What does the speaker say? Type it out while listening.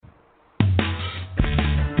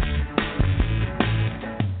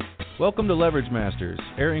Welcome to Leverage Masters,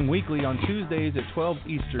 airing weekly on Tuesdays at 12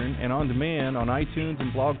 Eastern and on demand on iTunes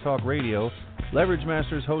and Blog Talk Radio. Leverage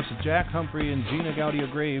Masters hosts Jack Humphrey and Gina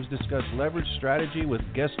Gaudio-Graves discuss leverage strategy with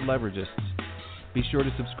guest leveragists. Be sure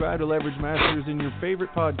to subscribe to Leverage Masters in your favorite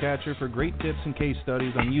podcatcher for great tips and case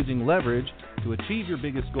studies on using leverage to achieve your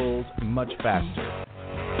biggest goals much faster.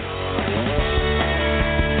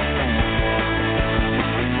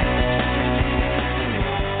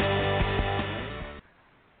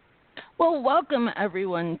 Well, welcome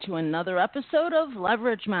everyone to another episode of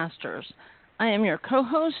Leverage Masters. I am your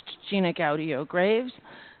co-host, Gina Gaudio-Graves,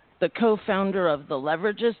 the co-founder of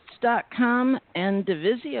TheLeveragists.com and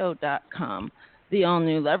Divisio.com, the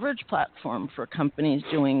all-new leverage platform for companies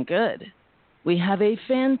doing good. We have a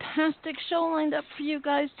fantastic show lined up for you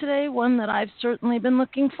guys today, one that I've certainly been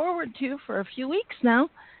looking forward to for a few weeks now.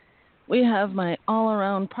 We have my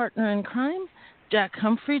all-around partner in crime, Jack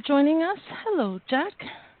Humphrey, joining us. Hello, Jack.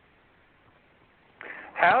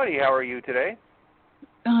 Howdy, how are you today?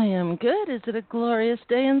 I am good. Is it a glorious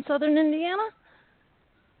day in southern Indiana?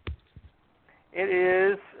 It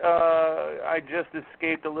is. I just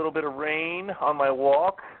escaped a little bit of rain on my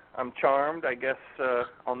walk. I'm charmed. I guess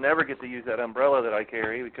I'll never get to use that umbrella that I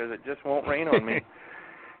carry because it just won't rain on me.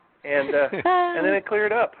 And then it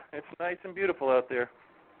cleared up. It's nice and beautiful out there.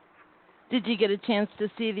 Did you get a chance to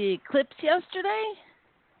see the eclipse yesterday?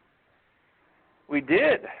 We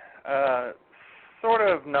did. Sort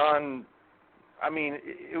of it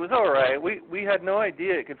was all right. We had no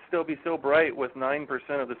idea it could still be so bright with 9%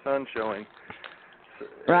 of the sun showing.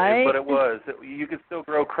 Right. But it was. You could still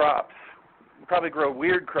grow crops. Probably grow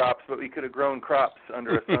weird crops, but we could have grown crops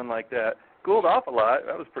under a sun like that. Cooled off a lot.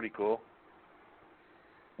 That was pretty cool.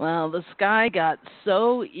 Well, the sky got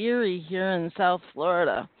so eerie here in South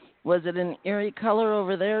Florida. Was it an eerie color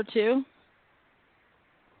over there, too?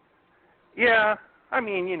 Yeah. I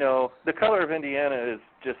mean, you know, the color of Indiana is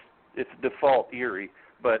just, it's default eerie.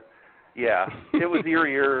 But, yeah, it was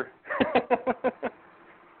eerier.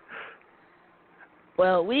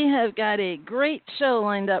 Well, we have got a great show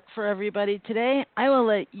lined up for everybody today. I will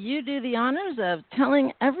let you do the honors of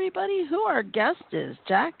telling everybody who our guest is,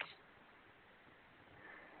 Jack.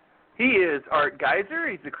 He is Art Geiser.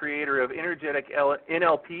 He's the creator of Energetic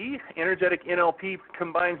NLP. Energetic NLP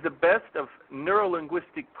combines the best of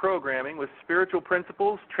neurolinguistic programming with spiritual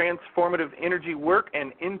principles, transformative energy work,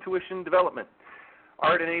 and intuition development.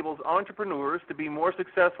 Art enables entrepreneurs to be more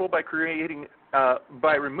successful by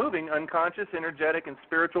removing unconscious, energetic, and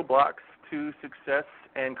spiritual blocks to success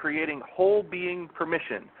and creating whole being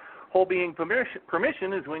permission. Whole being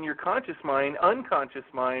permission is when your conscious mind, unconscious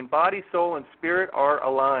mind, body, soul, and spirit are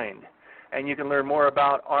aligned. And you can learn more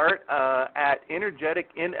about Art at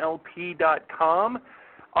energeticnlp.com.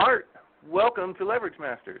 Art, welcome to Leverage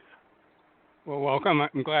Masters. Well, welcome.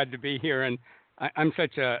 I'm glad to be here. And I'm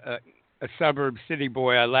such a suburb city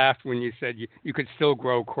boy. I laughed when you said you could still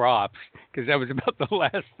grow crops, because that was about the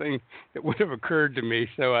last thing that would have occurred to me.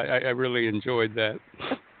 So I really enjoyed that.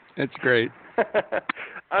 That's great.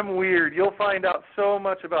 I'm weird. You'll find out so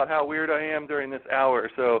much about how weird I am during this hour.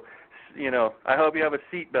 So, you know, I hope you have a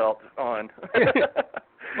seatbelt on.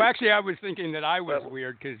 Well, actually, I was thinking that I was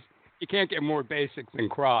weird because you can't get more basic than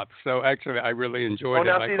crops. So, actually, I really enjoyed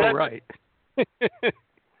it. See, right.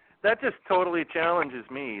 That just totally challenges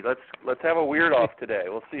me. Let's have a weird off today.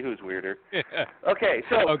 We'll see who's weirder. Okay.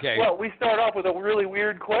 Well, we start off with a really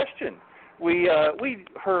weird question. We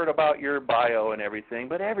heard about your bio and everything,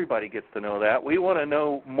 but everybody gets to know that. We want to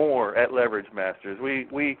know more at Leverage Masters. We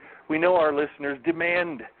know our listeners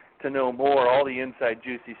demand to know more, all the inside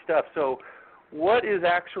juicy stuff. So what is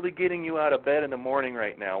actually getting you out of bed in the morning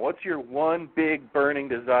right now? What's your one big burning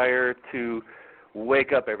desire to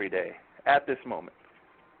wake up every day at this moment?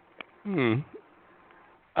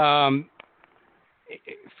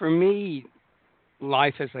 For me,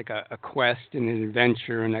 life is like a quest and an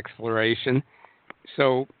adventure and exploration.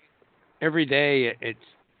 So every day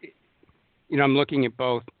I'm looking at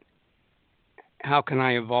both how can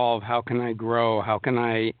I evolve, how can I grow, how can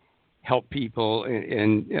I help people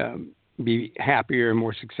and be happier and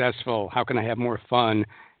more successful, how can I have more fun.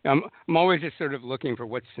 I'm always just sort of looking for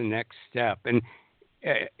what's the next step. And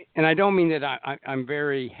I don't mean that I'm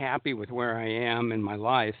very happy with where I am in my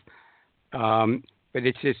life, but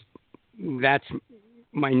it's just that's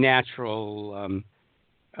my natural.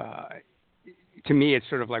 To me, it's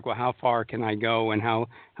sort of like, well, how far can I go, and how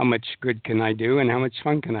much good can I do, and how much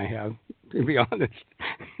fun can I have? To be honest,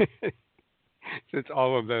 so it's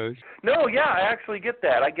all of those. No, yeah, I actually get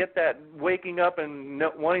that. I get that waking up and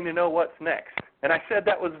wanting to know what's next. And I said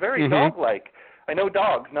that was very dog-like. I know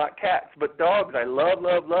dogs, not cats, but dogs I love.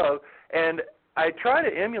 And I try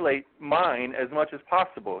to emulate mine as much as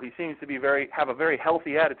possible. He seems to be have a very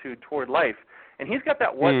healthy attitude toward life, and he's got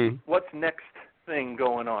that what's next thing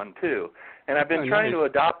going on too. And I've been trying to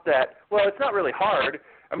adopt that. Well, it's not really hard.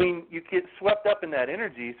 I mean, you get swept up in that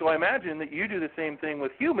energy. So I imagine that you do the same thing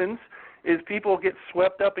with humans. Is people get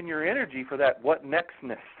swept up in your energy for that what's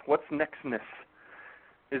nextness?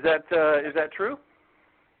 Is that true?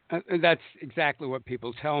 That's exactly what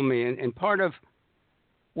people tell me, and part of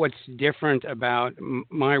what's different about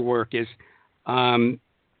my work is I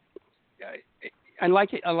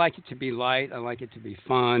like it to be light. I like it to be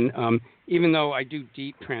fun. Even though I do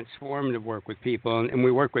deep transformative work with people, and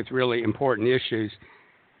we work with really important issues,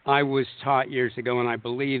 I was taught years ago, and I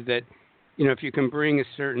believe that, if you can bring a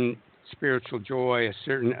certain spiritual joy, a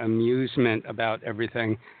certain amusement about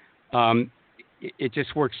everything, it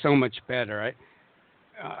just works so much better.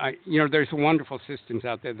 There's wonderful systems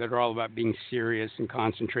out there that are all about being serious and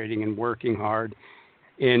concentrating and working hard,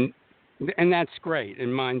 and that's great.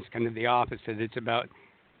 And mine's kind of the opposite. It's about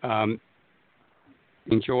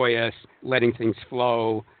being joyous, letting things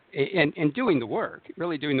flow, and doing the work,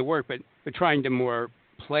 really doing the work, but trying to more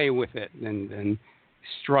play with it than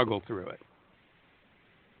struggle through it.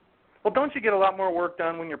 Well, don't you get a lot more work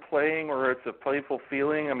done when you're playing, or it's a playful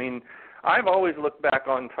feeling? I mean, I've always looked back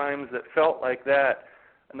on times that felt like that,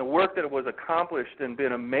 and the work that was accomplished, and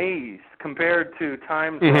been amazed compared to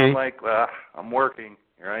times where I'm like, I'm working.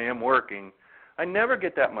 Here I am working. I never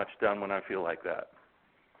get that much done when I feel like that.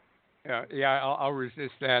 Yeah, I'll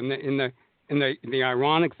resist that. And the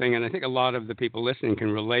ironic thing, and I think a lot of the people listening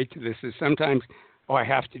can relate to this, is sometimes, I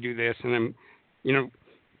have to do this, and I'm,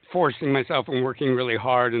 forcing myself and working really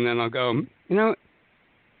hard, and then I'll go,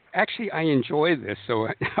 actually I enjoy this. So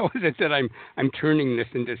how is it that I'm turning this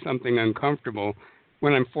into something uncomfortable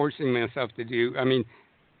when I'm forcing myself to do? I mean,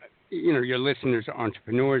 your listeners are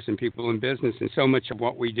entrepreneurs and people in business, and so much of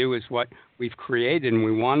what we do is what we've created and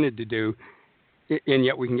we wanted to do, and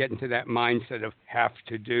yet we can get into that mindset of have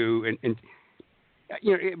to do. And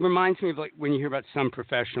it reminds me of like when you hear about some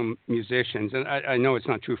professional musicians, and I know it's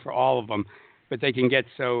not true for all of them, but they can get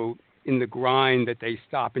so in the grind that they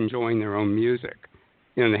stop enjoying their own music.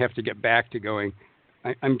 They have to get back to going,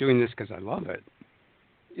 I'm doing this because I love it.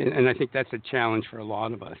 And I think that's a challenge for a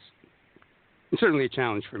lot of us. And certainly a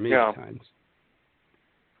challenge for me at times.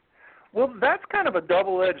 Well, that's kind of a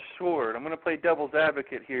double-edged sword. I'm going to play devil's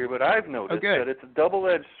advocate here, but I've noticed that it's a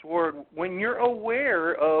double-edged sword when you're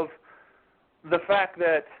aware of the fact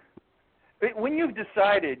that when you've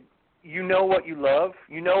decided what you love,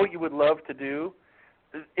 what you would love to do,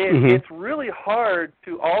 it's really hard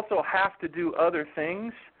to also have to do other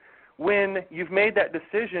things when you've made that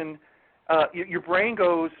decision. Your brain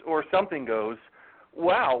goes, or something goes,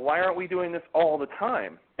 wow, why aren't we doing this all the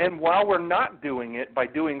time? And while we're not doing it by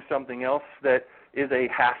doing something else that is a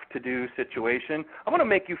have-to-do situation, I'm going to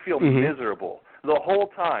make you feel miserable the whole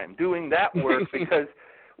time doing that work because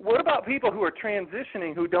what about people who are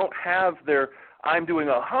transitioning who don't have I'm doing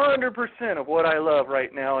 100% of what I love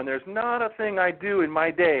right now, and there's not a thing I do in my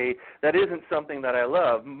day that isn't something that I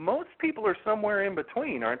love. Most people are somewhere in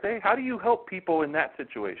between, aren't they? How do you help people in that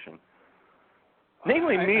situation?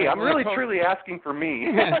 Namely me. I'm really truly asking for me.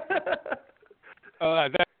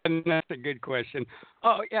 That's a good question.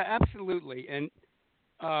 Oh, yeah, absolutely. And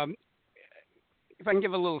if I can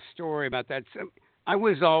give a little story about that. So I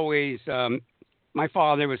was always, my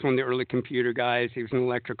father was one of the early computer guys. He was an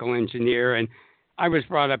electrical engineer, and I was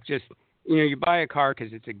brought up just, you buy a car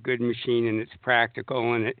because it's a good machine and it's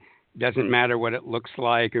practical and it doesn't matter what it looks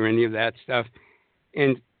like or any of that stuff.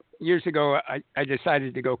 And years ago, I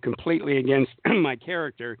decided to go completely against my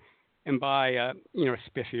character and buy a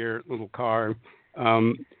spiffier little car.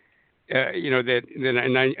 Then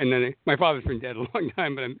my father's been dead a long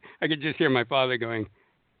time, but I could just hear my father going,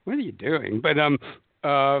 "What are you doing?" But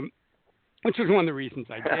which was one of the reasons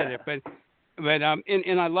I did it. But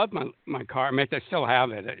I love my car. I mean, I still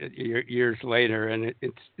have it years later, and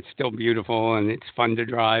it's still beautiful and it's fun to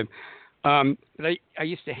drive. But I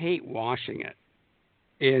used to hate washing it.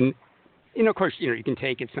 And, of course, you can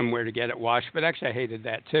take it somewhere to get it washed, but actually I hated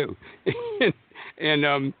that too.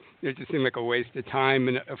 and it just seemed like a waste of time.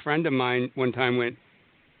 And a friend of mine one time went,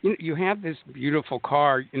 you have this beautiful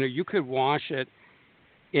car, you could wash it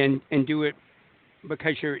and do it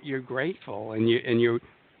because you're grateful and you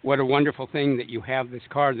what a wonderful thing that you have this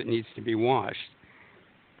car that needs to be washed.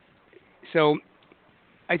 So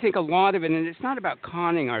I think a lot of it, and it's not about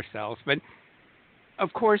conning ourselves, but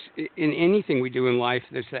of course, in anything we do in life,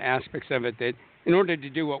 there's the aspects of it that in order to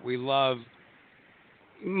do what we love,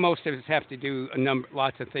 most of us have to do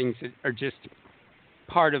lots of things that are just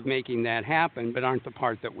part of making that happen, but aren't the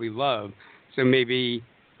part that we love. So maybe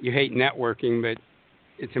you hate networking, but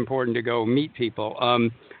it's important to go meet people.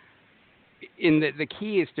 The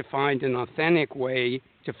key is to find an authentic way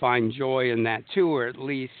to find joy in that too, or at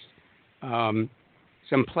least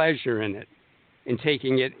some pleasure in it, in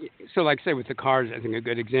taking it. So like say with the cars, I think a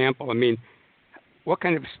good example. I mean, what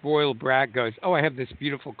kind of spoiled brat goes, oh, I have this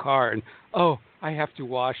beautiful car, and oh, I have to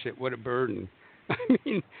wash it. What a burden. I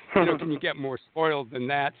mean, can you get more spoiled than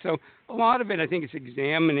that? So a lot of it, I think, is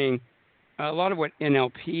examining a lot of what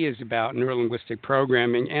NLP is about, neuro-linguistic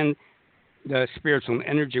programming, and the spiritual and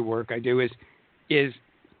energy work I do is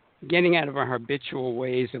getting out of our habitual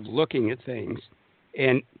ways of looking at things,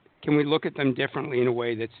 and can we look at them differently in a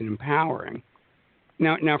way that's empowering?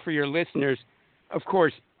 Now, for your listeners, of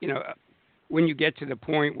course, when you get to the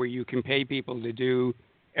point where you can pay people to do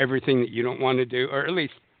everything that you don't want to do, or at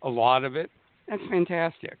least a lot of it, that's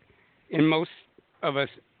fantastic. And most of us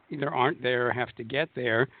either aren't there or have to get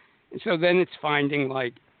there. And so then it's finding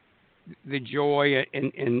like the joy,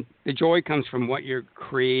 and the joy comes from what you're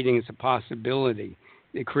creating as a possibility,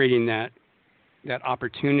 creating that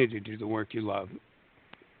opportunity to do the work you love.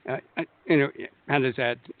 How does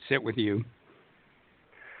that sit with you?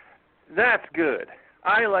 That's good.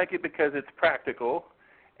 I like it because it's practical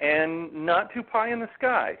and not too pie in the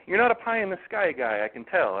sky. You're not a pie in the sky guy, I can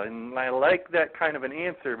tell. And I like that kind of an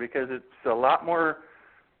answer because it's a lot more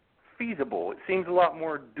feasible. It seems a lot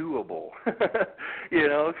more doable,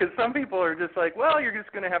 because some people are just like, well, you're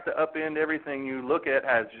just going to have to upend everything you look at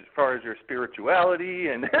as far as your spirituality.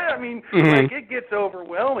 And, I mean, like it gets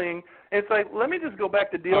overwhelming. It's like, let me just go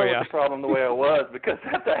back to dealing with the problem the way I was, because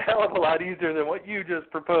that's a hell of a lot easier than what you just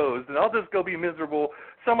proposed. And I'll just go be miserable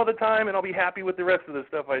some of the time, and I'll be happy with the rest of the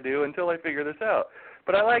stuff I do until I figure this out.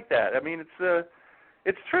 But I like that. I mean,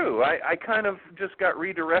 it's true. I kind of just got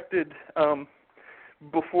redirected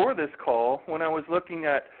before this call when I was looking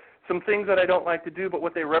at some things that I don't like to do, but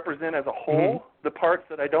what they represent as a whole, the parts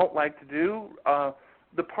that I don't like to do,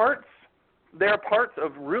 they're parts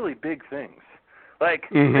of really big things. Like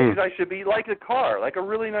things I should be, like a car, like a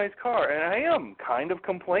really nice car. And I am kind of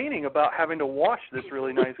complaining about having to wash this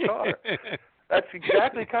really nice car. That's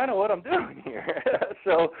exactly kind of what I'm doing here.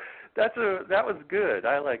 So that was good.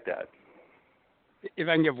 I like that. If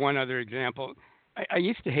I can give one other example, I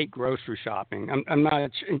used to hate grocery shopping. I'm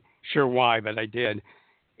not sure why, but I did.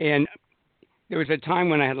 And there was a time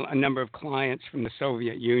when I had a number of clients from the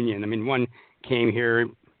Soviet Union. I mean, one came here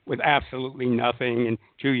with absolutely nothing, and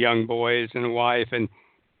 2 young boys and a wife, and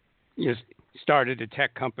started a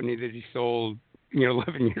tech company that he sold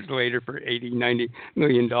 11 years later for $80-90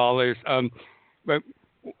 million. But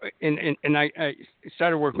I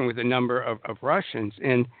started working with a number of Russians,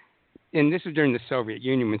 and this was during the Soviet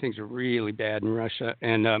Union when things were really bad in Russia,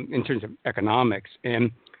 and in terms of economics.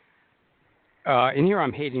 And here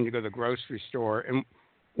I'm hating to go to the grocery store, and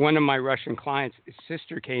one of my Russian clients, his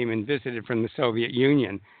sister came and visited from the Soviet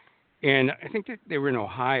Union, and I think that they were in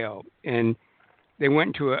Ohio, and they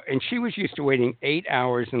went to and she was used to waiting 8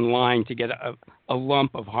 hours in line to get a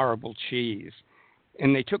lump of horrible cheese.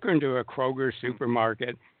 And they took her into a Kroger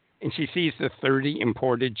supermarket, and she sees the 30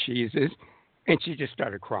 imported cheeses, and she just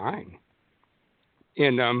started crying.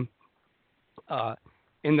 And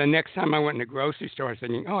the next time I went in the grocery store, I was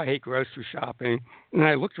thinking, I hate grocery shopping. And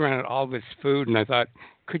I looked around at all this food, and I thought,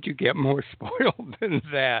 could you get more spoiled than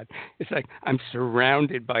that? It's like I'm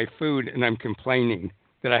surrounded by food, and I'm complaining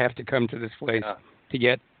that I have to come to this place to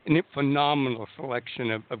get a phenomenal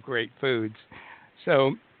selection of great foods.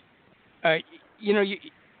 So, I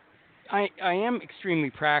am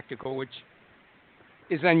extremely practical, which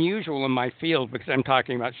is unusual in my field because I'm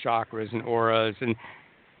talking about chakras and auras and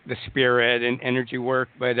the spirit and energy work.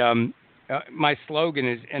 But my slogan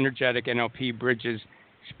is Energetic NLP bridges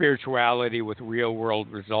spirituality with real-world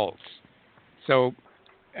results. So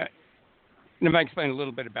if I explain a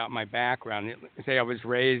little bit about my background, I was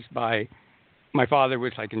raised by, my father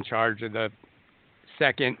was like in charge of the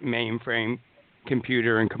second mainframe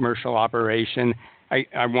computer in commercial operation.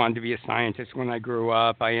 I wanted to be a scientist when I grew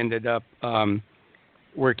up. I ended up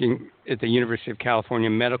working at the University of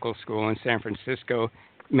California Medical School in San Francisco,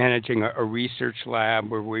 managing a research lab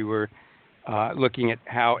where we were looking at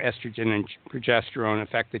how estrogen and progesterone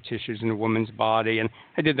affect the tissues in a woman's body. And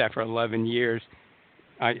I did that for 11 years.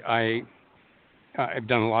 I've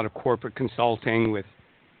done a lot of corporate consulting with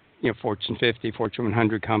Fortune 50, Fortune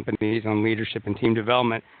 100 companies on leadership and team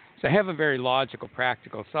development. So I have a very logical,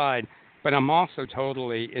 practical side, but I'm also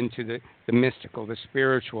totally into the mystical, the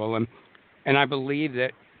spiritual. And I believe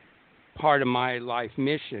that part of my life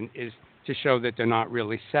mission is to show that they're not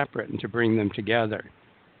really separate and to bring them together.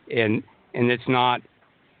 And it's not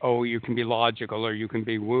oh, you can be logical or you can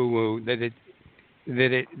be woo-woo, that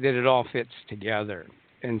it all fits together.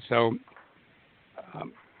 And so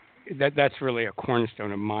that's really a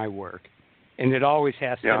cornerstone of my work. And it always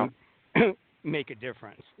has to make a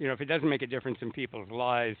difference. If it doesn't make a difference in people's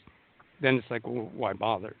lives, then it's like, well, why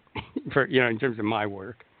bother? In terms of my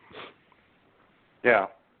work. Yeah.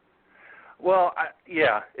 Well,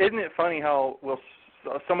 isn't it funny how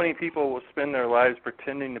so many people will spend their lives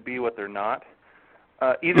pretending to be what they're not,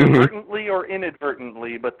 either vertently or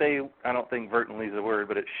inadvertently, but I don't think vertently is a word,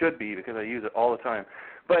 but it should be because I use it all the time.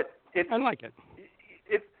 But I like it.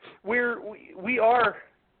 We are,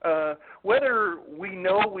 whether we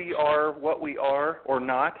know we are what we are or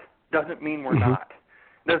not, doesn't mean we're not.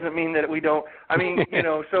 Doesn't mean that we don't. I mean,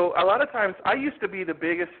 so a lot of times I used to be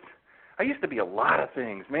a lot of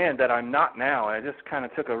things, man, that I'm not now. I just kind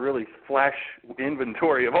of took a really flash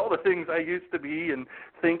inventory of all the things I used to be and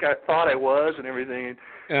thought I was and everything. It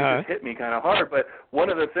just hit me kind of hard. But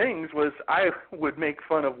one of the things was I would make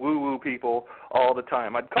fun of woo-woo people all the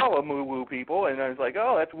time. I'd call them woo-woo people, and I was like,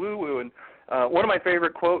 oh, that's woo-woo. And one of my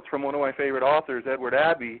favorite quotes from one of my favorite authors, Edward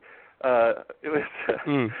Abbey,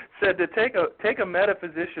 said to take a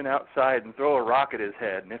metaphysician outside and throw a rock at his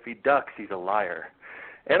head, and if he ducks, he's a liar.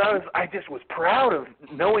 And I just was proud of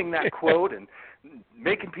knowing that quote and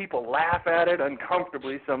making people laugh at it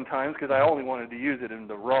uncomfortably sometimes because I only wanted to use it in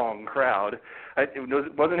the wrong crowd.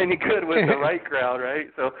 It wasn't any good with the right crowd, right?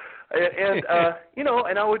 So, and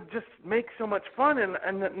I would just make so much fun.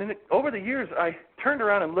 And then over the years, I turned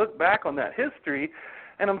around and looked back on that history,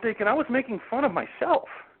 and I'm thinking I was making fun of myself.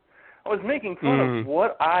 I was making fun of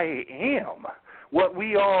what I am, what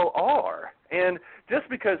we all are. And just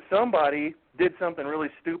because somebody did something really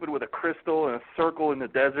stupid with a crystal and a circle in the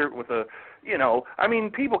desert with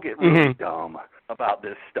people get really dumb about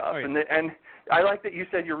this stuff. Right. And I like that you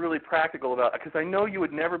said you're really practical about it because I know you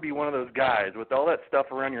would never be one of those guys with all that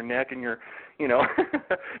stuff around your neck and you're,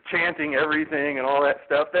 chanting everything and all that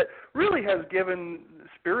stuff that really has given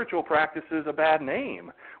spiritual practices a bad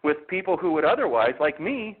name with people who would otherwise, like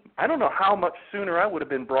me, I don't know how much sooner I would have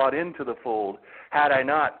been brought into the fold had I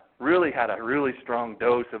not really had a really strong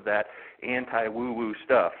dose of that anti-woo-woo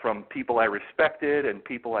stuff from people I respected and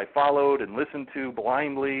people I followed and listened to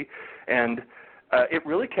blindly. And it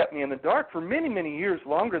really kept me in the dark for many, many years,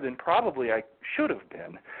 longer than probably I should have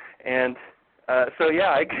been. And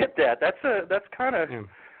I get that. That's kind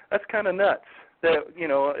of nuts that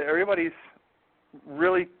everybody's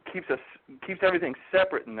really keeps everything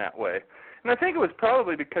separate in that way. And I think it was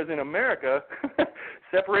probably because in America,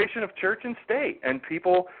 separation of church and state, and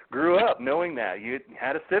people grew up knowing that. You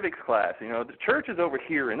had a civics class. The church is over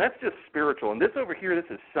here, and that's just spiritual. And this over here, this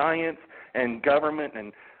is science and government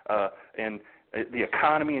and the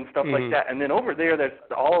economy and stuff like that. And then over there, there's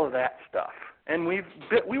all of that stuff. And we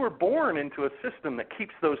were born into a system that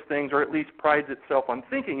keeps those things, or at least prides itself on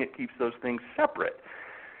thinking it keeps those things separate.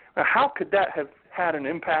 Now, how could that have had an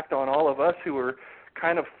impact on all of us who were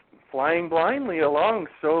kind of flying blindly along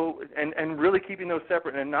and really keeping those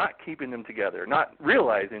separate and not keeping them together, not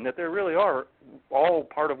realizing that they really are all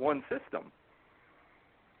part of one system?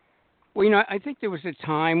 Well, I think there was a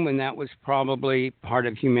time when that was probably part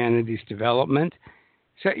of humanity's development.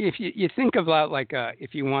 So if you think about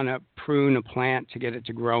if you want to prune a plant to get it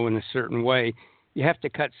to grow in a certain way, you have to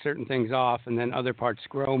cut certain things off and then other parts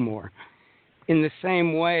grow more. In the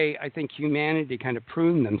same way, I think humanity kind of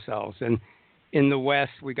pruned themselves. And in the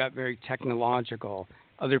West, we got very technological.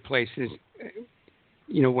 Other places,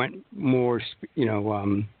 went more,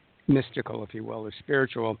 mystical, if you will, or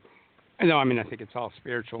spiritual. No, I think it's all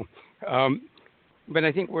spiritual. But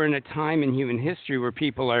I think we're in a time in human history where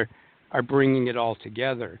people are bringing it all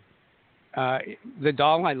together. The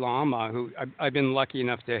Dalai Lama, who I've been lucky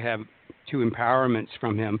enough to have 2 empowerments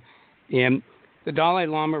from him, and the Dalai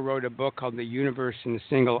Lama wrote a book called The Universe in a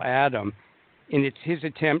Single Atom, and it's his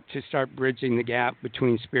attempt to start bridging the gap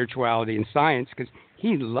between spirituality and science because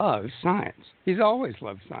he loves science. He's always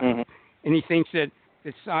loved science. And he thinks that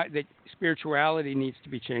spirituality needs to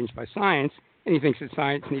be changed by science, and he thinks that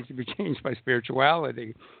science needs to be changed by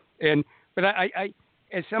spirituality. But I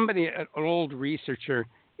as somebody, an old researcher,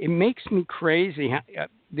 it makes me crazy.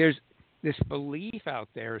 There's this belief out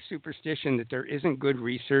there, a superstition that there isn't good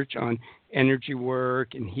research on energy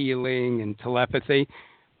work and healing and telepathy.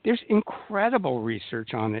 There's incredible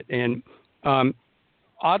research on it. And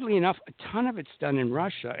oddly enough, a ton of it's done in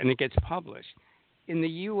Russia, and it gets published. In the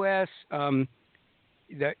U.S.,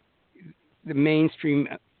 the mainstream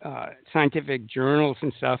scientific journals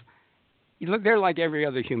and stuff, they're like every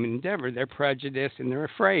other human endeavor. They're prejudiced and they're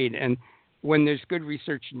afraid. And when there's good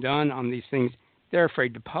research done on these things, they're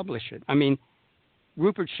afraid to publish it.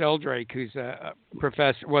 Rupert Sheldrake, who's a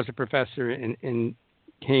professor, was a professor in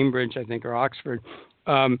Cambridge, I think, or Oxford.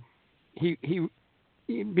 He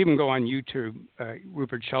even go on YouTube,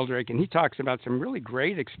 Rupert Sheldrake, and he talks about some really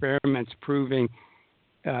great experiments proving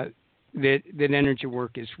that energy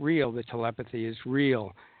work is real, that telepathy is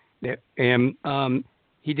real. And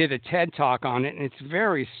he did a TED talk on it, and it's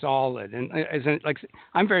very solid. And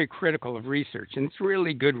I'm very critical of research, and it's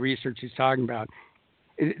really good research he's talking about.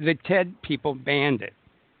 The TED people banned it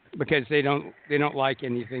because they don't like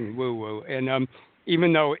anything woo-woo. And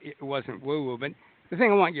even though it wasn't woo-woo, but the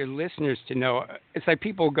thing I want your listeners to know, it's like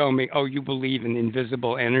people go to me, oh, you believe in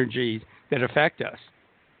invisible energies that affect us.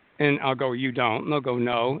 And I'll go, you don't. And they'll go,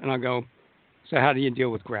 no. And I'll go, so how do you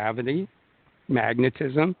deal with gravity,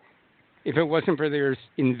 magnetism? If it wasn't for their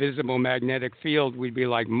invisible magnetic field, we'd be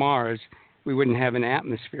like Mars. We wouldn't have an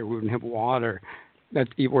atmosphere. We wouldn't have water. That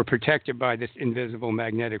we're protected by this invisible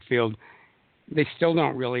magnetic field. They still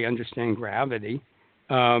don't really understand gravity.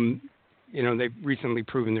 They've recently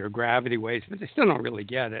proven there are gravity waves, but they still don't really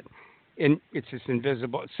get it. And it's just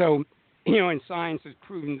invisible. So, and science has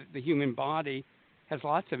proven that the human body has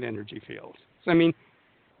lots of energy fields. So, I mean,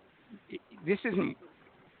 this isn't,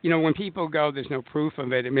 when people go, there's no proof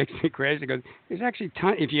of it, it makes me crazy. Because there's actually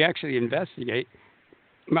if you actually investigate,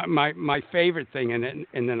 my favorite thing in it,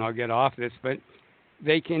 and then I'll get off this, but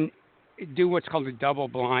they can do what's called a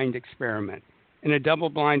double-blind experiment. In a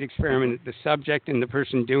double-blind experiment, the subject and the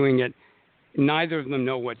person doing it, neither of them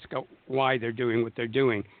know why they're doing what they're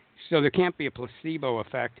doing. So there can't be a placebo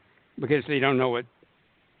effect because they don't know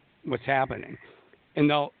what's happening. And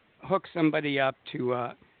they'll hook somebody up to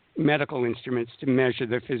medical instruments to measure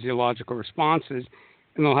their physiological responses,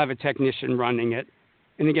 and they'll have a technician running it.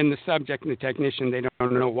 And again, the subject and the technician, they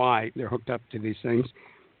don't know why they're hooked up to these things.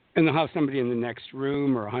 And they'll have somebody in the next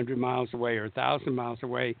room or 100 miles away or 1,000 miles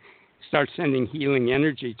away start sending healing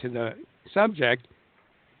energy to the subject,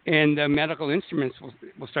 and the medical instruments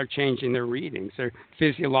will start changing their readings. Their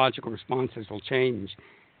physiological responses will change.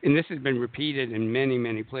 And this has been repeated in many,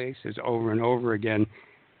 many places over and over again.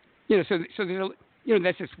 So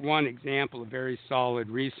that's just one example of very solid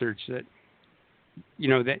research that,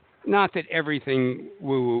 that not that everything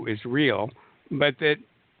woo-woo is real, but that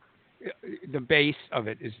the base of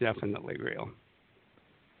it is definitely real.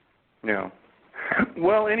 Yeah.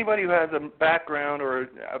 Well, anybody who has a background or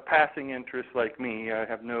a passing interest like me, I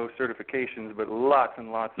have no certifications, but lots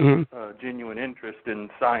and lots of genuine interest in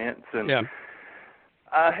science, and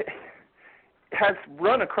has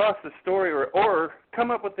run across the story or come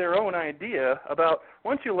up with their own idea about,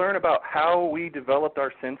 once you learn about how we developed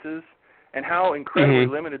our senses and how incredibly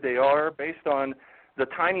limited they are based on the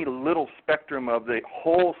tiny little spectrum of the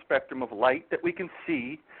whole spectrum of light that we can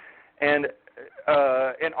see, and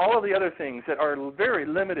all of the other things that are very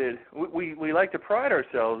limited. We like to pride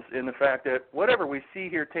ourselves in the fact that whatever we see,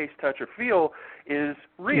 hear, taste, touch, or feel is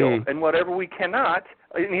real, and whatever we cannot,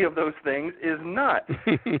 any of those things, is not.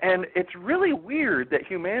 And it's really weird that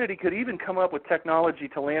humanity could even come up with technology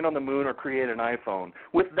to land on the moon or create an iPhone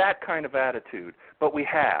with that kind of attitude, but we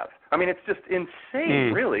have. I mean, it's just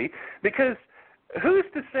insane, really, because who's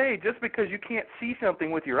to say just because you can't see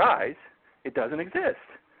something with your eyes, it doesn't exist?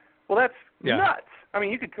 Well, that's nuts. I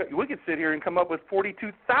mean, we could sit here and come up with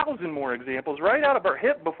 42,000 more examples right out of our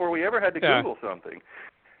hip before we ever had to Google something.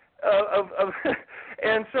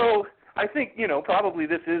 And so I think, probably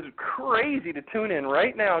this is crazy to tune in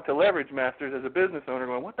right now to Leverage Masters as a business owner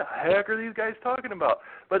going, what the heck are these guys talking about?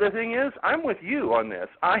 But the thing is, I'm with you on this.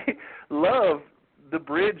 I love the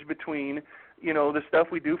bridge between the stuff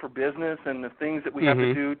we do for business and the things that we have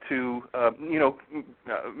to do to,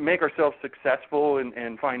 make ourselves successful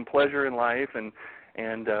and find pleasure in life and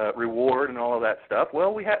reward and all of that stuff.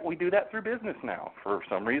 Well, we do that through business now. For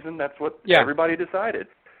some reason, that's what everybody decided.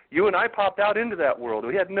 You and I popped out into that world.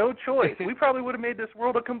 We had no choice. We probably would have made this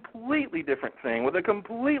world a completely different thing with a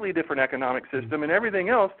completely different economic system and everything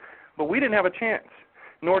else, but we didn't have a chance,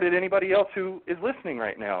 nor did anybody else who is listening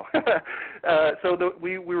right now.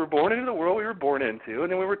 We were born into the world we were born into,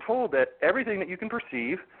 and then we were told that everything that you can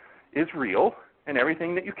perceive is real, and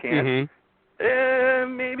everything that you can't,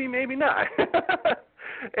 maybe not.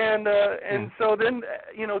 And so then,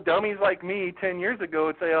 dummies like me 10 years ago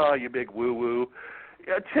would say, oh, you big woo-woo,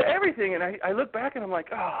 to everything. And I look back and I'm like,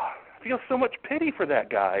 oh, I feel so much pity for that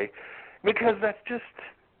guy, because that's just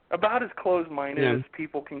about as closed-minded as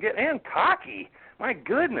people can get, and cocky. My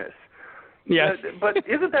goodness. Yes. But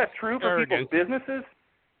isn't that true for people's businesses?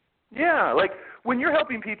 Yeah, like when you're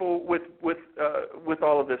helping people with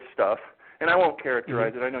all of this stuff, and I won't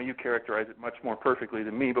characterize it. I know you characterize it much more perfectly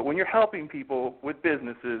than me, but when you're helping people with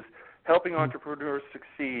businesses, helping entrepreneurs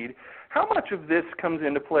succeed. How much of this comes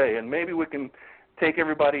into play? And maybe we can take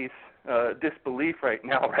everybody's disbelief right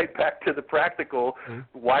now right back to the practical,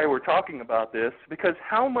 why we're talking about this, because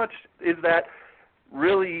how much is that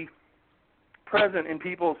really present in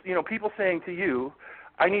people's, people saying to you,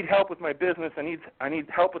 I need help with my business, I need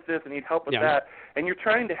help with this, I need help with that, and you're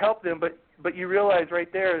trying to help them, but you realize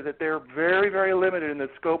right there that they're very, very limited in the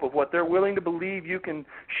scope of what they're willing to believe you can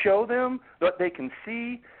show them, what they can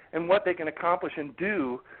see, and what they can accomplish and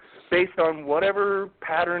do based on whatever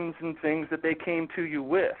patterns and things that they came to you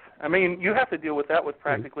with. I mean, you have to deal with that with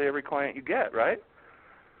practically every client you get, right?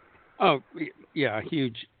 Oh, yeah, a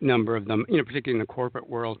huge number of them, particularly in the corporate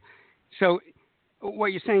world. So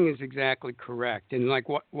what you're saying is exactly correct. And,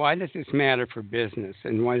 why does this matter for business,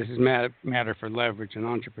 and why does this matter for leverage and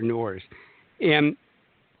entrepreneurs? And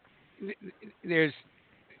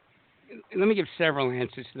let me give several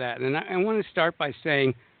answers to that. And I want to start by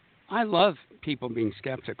saying I love people being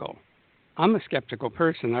skeptical. I'm a skeptical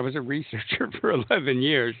person. I was a researcher for 11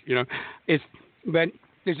 years, but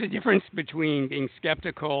there's a difference between being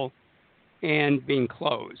skeptical and being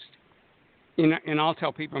closed. And I'll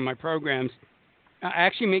tell people in my programs, I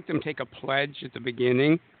actually make them take a pledge at the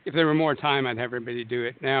beginning. If there were more time, I'd have everybody do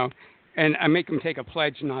it now. And I make them take a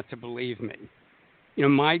pledge not to believe me.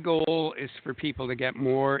 My goal is for people to get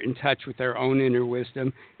more in touch with their own inner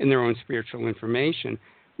wisdom and their own spiritual information.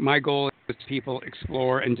 My goal is people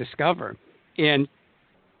explore and discover, and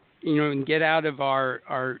and get out of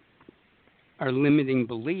our limiting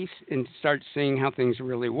beliefs and start seeing how things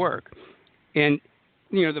really work. And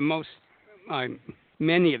many of the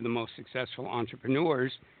most successful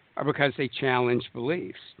entrepreneurs are because they challenge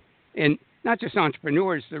beliefs, and not just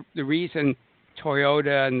entrepreneurs. The reason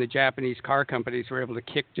Toyota and the Japanese car companies were able to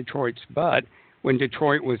kick Detroit's butt when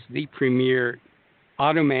Detroit was the premier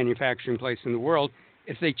auto manufacturing place in the world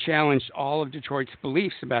is they challenged all of Detroit's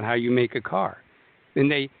beliefs about how you make a car. And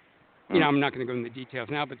they, I'm not going to go into the details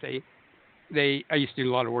now, but I used to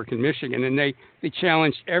do a lot of work in Michigan, and they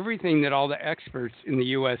challenged everything that all the experts in the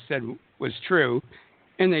U.S. said was true,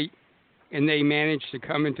 and they managed to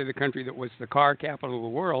come into the country that was the car capital of the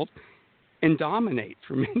world and dominate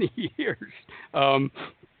for many years. And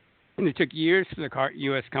it took years for the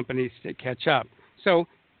U.S. companies to catch up. So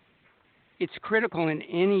it's critical in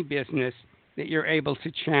any business that you're able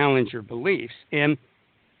to challenge your beliefs. And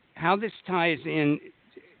how this ties in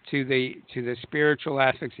to the spiritual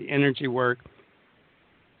aspects, the energy work,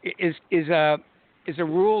 is a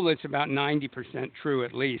rule that's about 90% true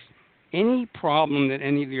at least. Any problem that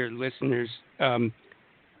any of your listeners and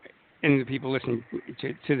the people listening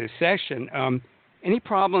to this session, any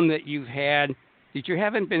problem that you've had that you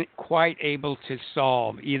haven't been quite able to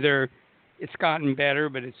solve, either it's gotten better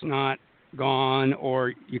but it's not gone,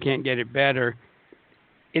 or you can't get it better,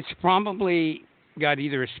 it's probably got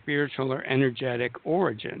either a spiritual or energetic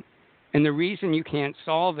origin. And the reason you can't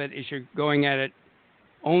solve it is you're going at it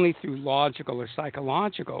only through logical or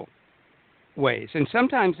psychological ways. And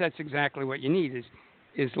sometimes that's exactly what you need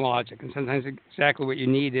is logic. And sometimes exactly what you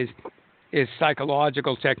need is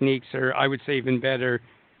psychological techniques, or I would say even better,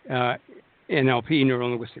 NLP,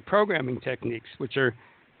 neuro-linguistic programming techniques, which are,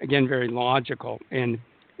 again, very logical and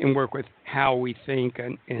work with how we think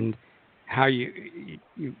and how you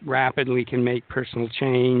rapidly can make personal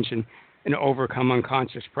change and overcome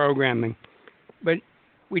unconscious programming. But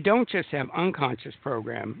we don't just have unconscious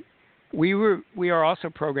program. We are also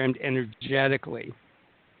programmed energetically.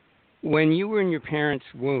 When you were in your parents'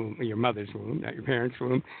 womb, or your mother's womb, not your parents'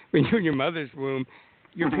 womb, when you were in your mother's womb,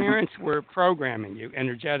 your parents were programming you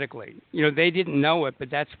energetically. They didn't know it, but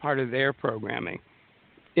that's part of their programming.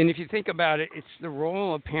 And if you think about it, it's the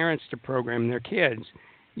role of parents to program their kids.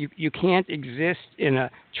 You can't exist in a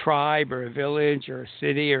tribe or a village or a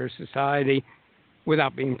city or a society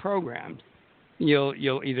without being programmed.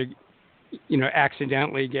 You'll either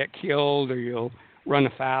accidentally get killed, or you'll run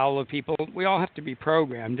afoul of people. We all have to be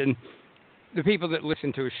programmed. And the people that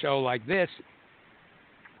listen to a show like this,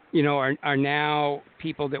 are now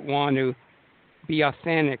people that want to be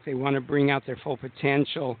authentic. They want to bring out their full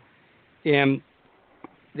potential. And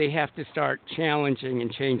they have to start challenging and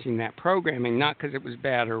changing that programming, not because it was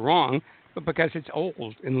bad or wrong, but because it's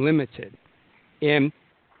old and limited. And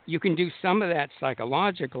you can do some of that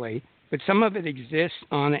psychologically, but some of it exists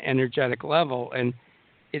on an energetic level, and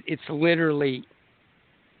it's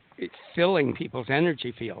filling people's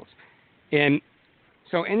energy fields. And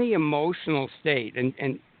so any emotional state,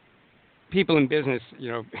 and people in business,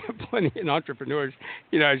 plenty of entrepreneurs,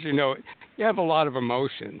 as you know, you have a lot of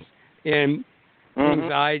emotions. And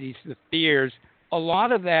anxieties, the fears, a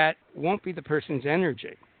lot of that won't be the person's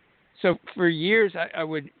energy. So for years, I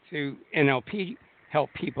would, through NLP, help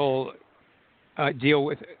people deal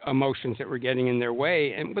with emotions that were getting in their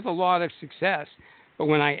way, and with a lot of success. But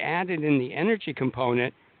when I added in the energy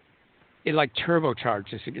component, it like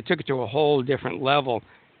turbocharged it. It took it to a whole different level,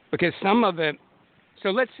 because some of it. So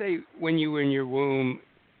let's say when you were in your womb,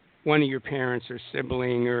 one of your parents or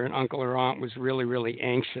sibling or an uncle or aunt was really, really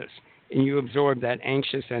anxious, and you absorbed that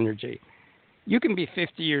anxious energy. You can be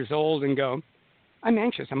 50 years old and go, I'm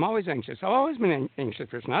anxious. I'm always anxious. I've always been an anxious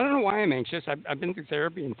person. I don't know why I'm anxious. I've been through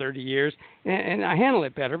therapy in 30 years, and I handle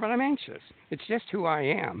it better, but I'm anxious. It's just who I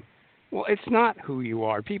am. Well, it's not who you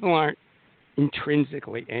are. People aren't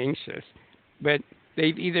intrinsically anxious, but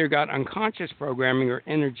they've either got unconscious programming or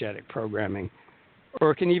energetic programming,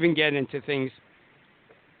 or it can even get into things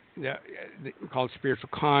called spiritual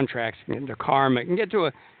contracts, into karma. It can get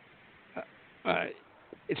to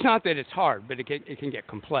it's not that it's hard, but it can get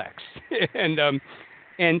complex.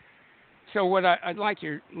 and so what I'd like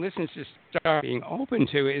your listeners to start being open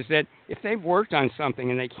to is that if they've worked on something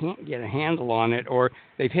and they can't get a handle on it, or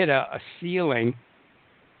they've hit a ceiling,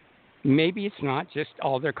 maybe it's not just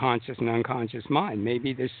all their conscious and unconscious mind.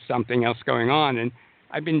 Maybe there's something else going on. And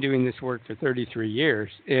I've been doing this work for 33 years.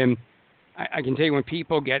 And I can tell you, when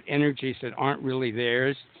people get energies that aren't really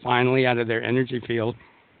theirs, finally out of their energy field,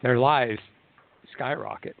 their lives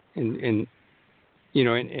skyrocket in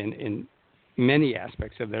many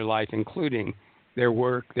aspects of their life, including their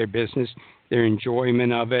work, their business, their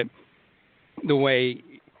enjoyment of it, the way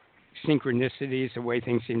synchronicities, the way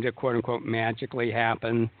things seem to quote unquote magically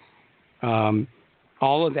happen.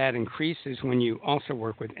 All of that increases when you also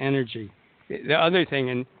work with energy. The other thing,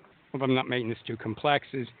 and if I'm not making this too complex,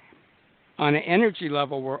 is on an energy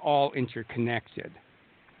level, we're all interconnected.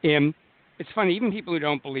 And it's funny, even people who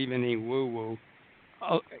don't believe in any woo-woo,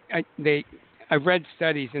 I've read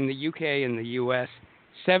studies in the UK and the US,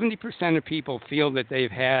 70% of people feel that they've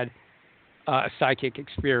had a psychic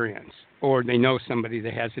experience, or they know somebody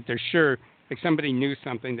that has it. They're sure, like somebody knew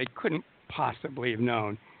something they couldn't possibly have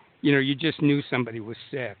known. You just knew somebody was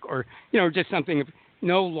sick, or, just something of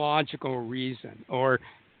no logical reason, or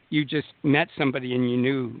you just met somebody and you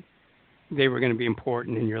knew they were going to be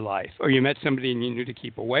important in your life, or you met somebody and you knew to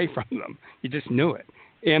keep away from them. You just knew it.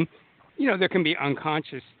 And, there can be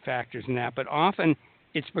unconscious factors in that, but often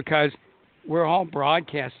it's because we're all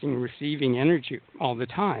broadcasting and receiving energy all the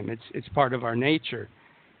time. It's part of our nature.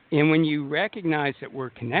 And when you recognize that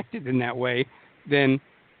we're connected in that way, then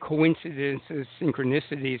coincidences,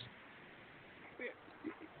 synchronicities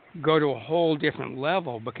go to a whole different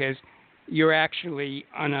level, because you're actually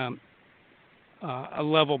on a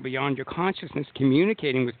level beyond your consciousness,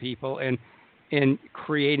 communicating with people and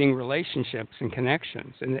creating relationships and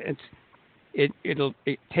connections. And it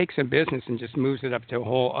takes a business and just moves it up to a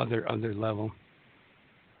whole other level.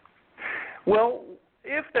 Well,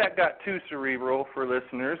 if that got too cerebral for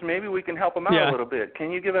listeners, maybe we can help them out a little bit.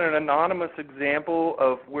 Can you give an anonymous example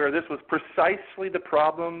of where this was precisely the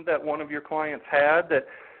problem that one of your clients had, that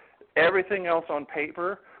everything else on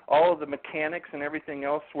paper, all of the mechanics and everything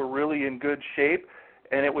else were really in good shape,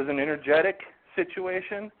 and it was an energetic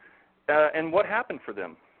situation? And what happened for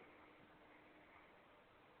them?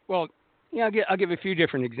 Well, I'll give a few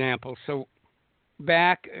different examples. So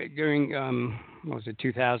back during,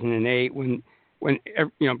 2008, when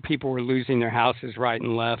people were losing their houses right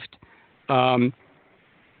and left, I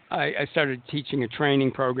started teaching a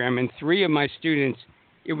training program, and 3 of my students,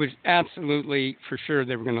 it was absolutely for sure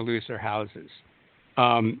they were going to lose their houses.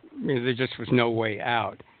 There just was no way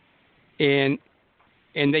out. And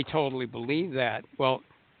they totally believed that. Well,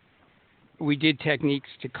 we did techniques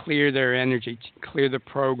to clear their energy, to clear the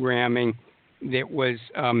programming that was,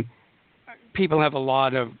 people have a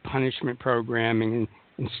lot of punishment programming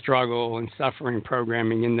and struggle and suffering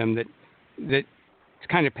programming in them that it's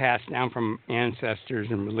kind of passed down from ancestors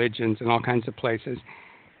and religions and all kinds of places.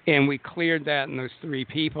 And we cleared that, and those 3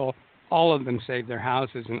 people, all of them saved their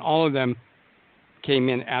houses, and all of them came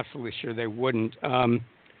in absolutely sure they wouldn't.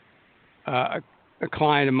 A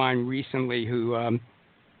client of mine recently who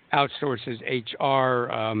outsources HR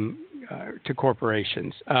to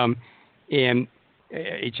corporations and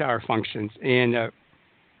HR functions, and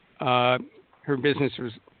her business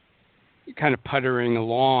was kind of puttering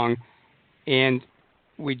along, and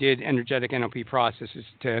we did energetic NLP processes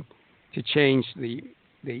to change the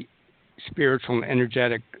spiritual and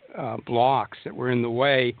energetic blocks that were in the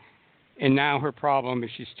way. And now her problem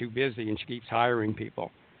is she's too busy and she keeps hiring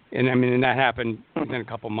people. And that happened within a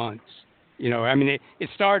couple months. It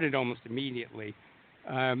started almost immediately.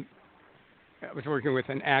 I was working with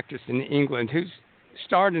an actress in England who's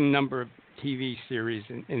starred in a number of TV series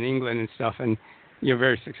in England and stuff. And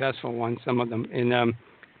very successful ones, some of them. And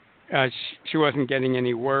she wasn't getting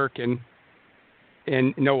any work and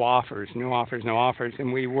no offers.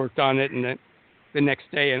 And we worked on it, and the next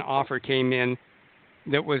day an offer came in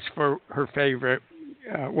that was for her favorite,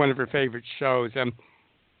 one of her favorite shows.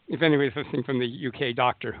 If anybody's listening from the UK,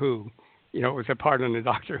 Doctor Who, it was a part on the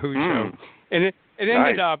Doctor Who show. And it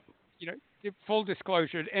ended up, full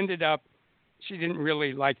disclosure, it ended up, she didn't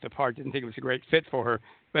really like the part, didn't think it was a great fit for her.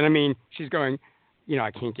 But, I mean, she's going,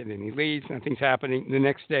 I can't get any leads, nothing's happening. The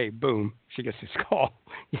next day, boom, she gets this call,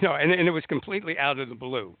 and it was completely out of the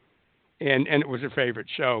blue. And it was her favorite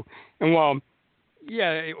show. And while,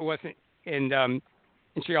 it wasn't, and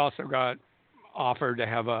she also got offered to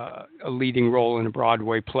have a leading role in a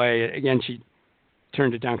Broadway play. Again, she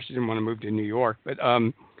turned it down because she didn't want to move to New York.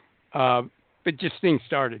 But just things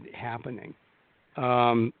started happening.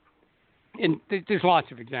 And there's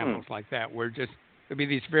lots of examples like that where just there'll be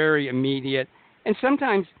these very immediate, and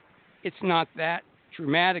sometimes it's not that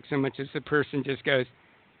dramatic so much as the person just goes,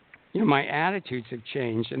 my attitudes have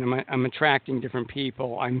changed, and I'm attracting different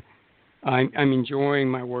people. I'm enjoying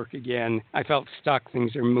my work again. I felt stuck.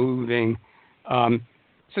 Things are moving.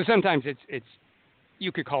 So sometimes it's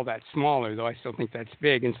you could call that smaller, though I still think that's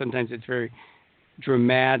big, and sometimes it's very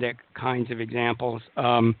dramatic kinds of examples.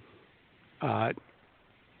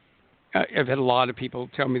 I've had a lot of people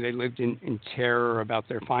tell me they lived in terror about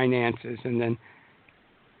their finances, and then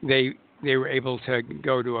they were able to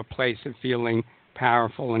go to a place of feeling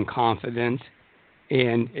powerful and confident,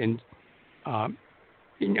 and I'm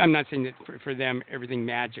not saying that for them everything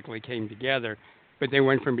magically came together, but they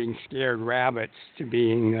went from being scared rabbits to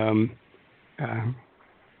being,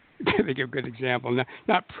 they give a good example,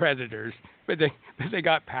 not predators, but they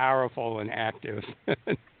got powerful and active.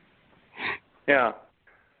 Yeah.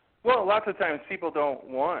 Well, lots of times people don't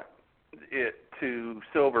want it to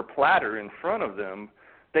silver platter in front of them.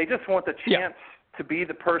 They just want the chance to be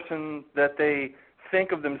the person that they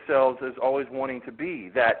think of themselves as always wanting to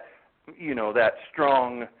be, that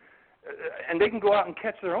strong, and they can go out and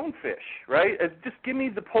catch their own fish, right? Just give me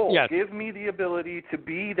the pull. Yes. Give me the ability to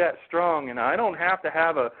be that strong, and I don't have to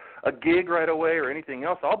have a gig right away or anything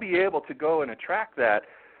else. I'll be able to go and attract that,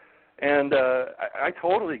 and I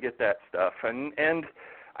totally get that stuff. And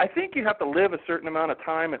I think you have to live a certain amount of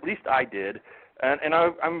time, at least I did, and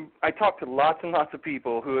I talk to lots and lots of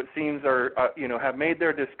people who it seems are have made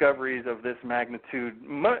their discoveries of this magnitude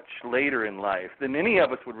much later in life than any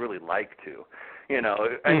of us would really like to,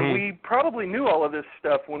 and we probably knew all of this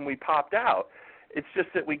stuff when we popped out. It's just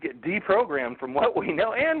that we get deprogrammed from what we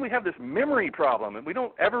know, and we have this memory problem, and we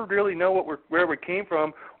don't ever really know where we came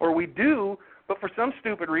from, or we do, but for some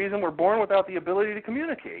stupid reason we're born without the ability to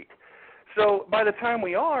communicate. So by the time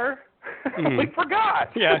we are, we forgot.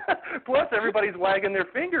 Yeah. Plus, everybody's wagging their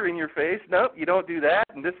finger in your face. Nope, you don't do that.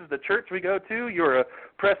 And this is the church we go to. You're a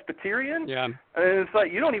Presbyterian. Yeah. And it's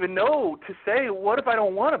like you don't even know to say, what if I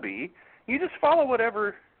don't want to be? You just follow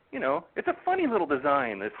whatever, It's a funny little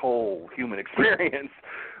design, this whole human experience.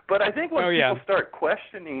 But I think when people start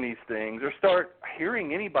questioning these things or start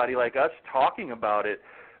hearing anybody like us talking about it,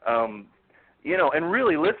 and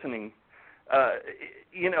really listening,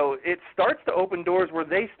 it starts to open doors where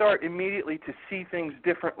they start immediately to see things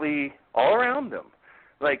differently all around them,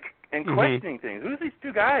 and questioning things. Who's these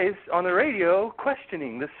two guys on the radio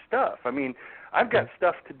questioning this stuff? I mean, I've got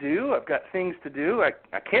stuff to do. I've got things to do.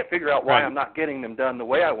 I can't figure out why I'm not getting them done the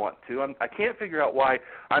way I want to. I can't figure out why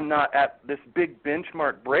I'm not at this big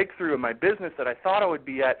benchmark breakthrough in my business that I thought I would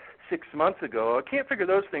be at 6 months ago. I can't figure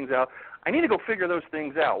those things out. I need to go figure those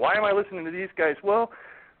things out. Why am I listening to these guys? Well,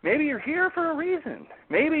 maybe you're here for a reason.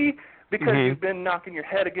 Maybe because you've been knocking your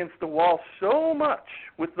head against the wall so much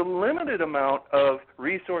with the limited amount of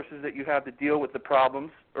resources that you have to deal with the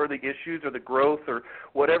problems or the issues or the growth or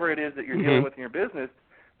whatever it is that you're dealing with in your business.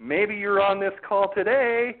 Maybe you're on this call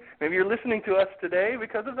today. Maybe you're listening to us today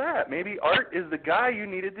because of that. Maybe Art is the guy you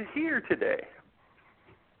needed to hear today.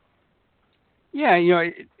 Yeah,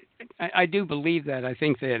 I do believe that. I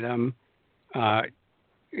think that,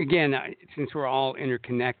 again, since we're all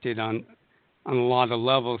interconnected on a lot of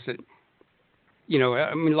levels, that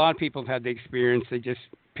a lot of people have had the experience. They just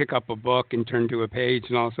pick up a book and turn to a page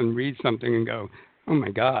and all of a sudden read something and go, "Oh my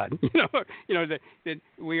God!" That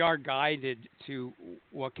we are guided to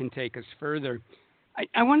what can take us further.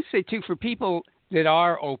 I want to say too, for people that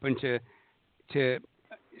are open to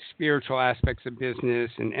spiritual aspects of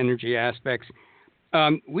business and energy aspects,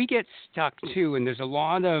 we get stuck too, and there's a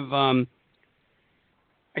lot of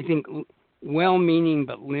I think well-meaning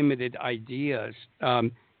but limited ideas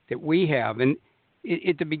that we have. And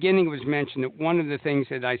at the beginning it was mentioned that one of the things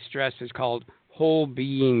that I stress is called whole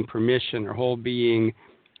being permission or whole being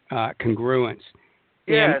congruence.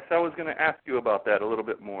 Yes, I was going to ask you about that a little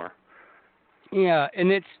bit more. Yeah,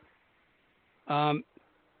 and it's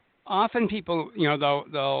often people,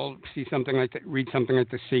 they'll see something like that, read something like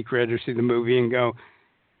The Secret or see the movie and go,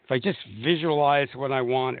 if I just visualize what I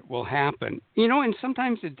want, it will happen. And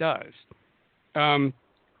sometimes it does. I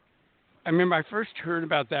remember I first heard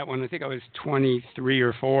about that when I think I was 23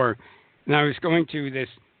 or 4, and I was going to this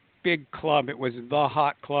big club. It was the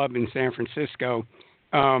Hot Club in San Francisco,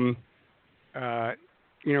 where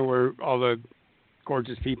all the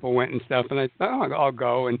gorgeous people went and stuff. And I thought, I'll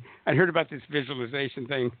go. And I heard about this visualization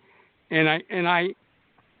thing, and I,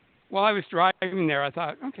 while I was driving there, I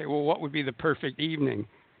thought, okay, well, what would be the perfect evening?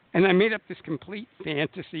 And I made up this complete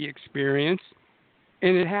fantasy experience,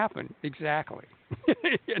 and it happened exactly.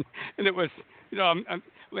 and it was,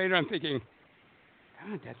 later I'm thinking,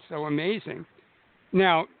 God, that's so amazing.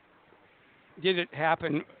 Now, did it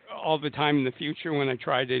happen all the time in the future when I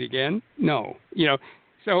tried it again? No.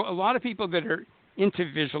 So a lot of people that are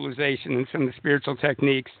into visualization and some of the spiritual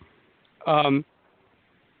techniques, the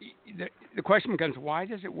question becomes, why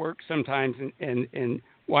does it work sometimes and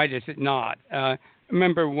why does it not? I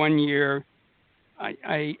remember one year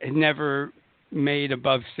I had never made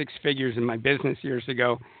above 6 figures in my business years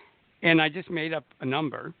ago, and I just made up a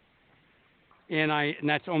number, and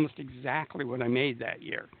that's almost exactly what I made that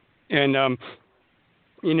year. And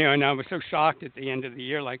and I was so shocked at the end of the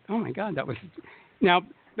year, like, oh my God, that was now.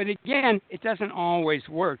 But again, it doesn't always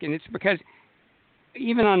work, and it's because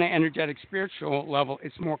even on an energetic spiritual level,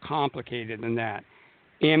 it's more complicated than that.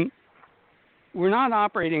 And we're not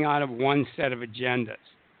operating out of one set of agendas.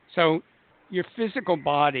 So your physical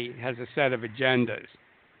body has a set of agendas.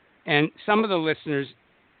 And some of the listeners,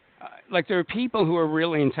 like there are people who are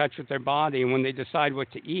really in touch with their body, and when they decide what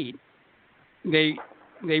to eat, they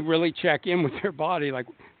really check in with their body, like,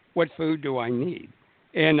 what food do I need?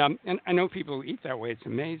 And I know people who eat that way. It's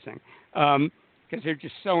amazing because they're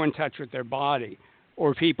just so in touch with their body.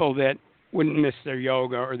 Or people that wouldn't miss their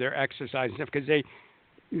yoga or their exercise and stuff because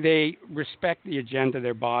they respect the agenda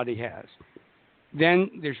their body has. Then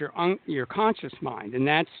there's your conscious mind, and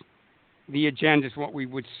that's the agenda is what we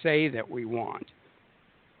would say that we want.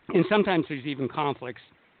 And sometimes there's even conflicts.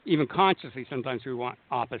 Even consciously, sometimes we want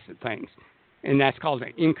opposite things. And that's called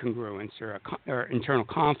an incongruence or internal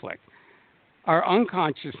conflict. Our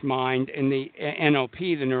unconscious mind in the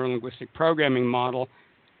NLP, the Neuro-Linguistic Programming Model,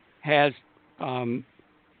 has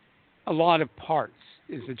a lot of parts,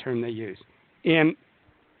 is the term they use. And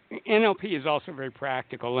NLP is also very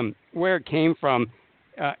practical. And where it came from,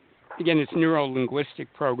 again, it's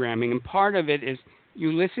Neuro-Linguistic Programming. And part of it is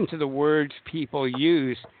you listen to the words people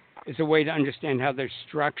use as a way to understand how they're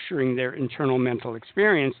structuring their internal mental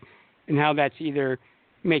experience and how that's either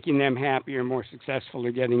making them happier, more successful,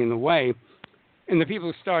 or getting in the way. And the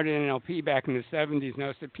people who started NLP back in the 70s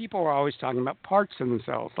noticed that people were always talking about parts of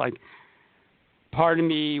themselves, like part of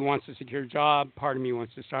me wants a secure job, part of me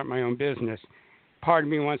wants to start my own business, part of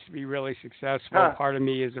me wants to be really successful, part of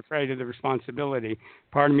me is afraid of the responsibility,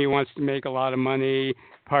 part of me wants to make a lot of money,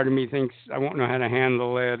 part of me thinks I won't know how to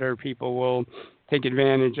handle it, or people will take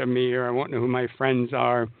advantage of me, or I won't know who my friends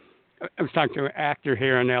are. I was talking to an actor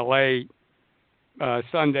here in L.A.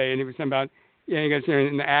 Sunday, and he was talking about, you guys are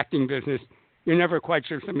in the acting business. You're never quite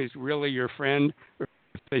sure if somebody's really your friend or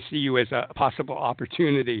if they see you as a possible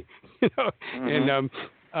opportunity, Mm-hmm.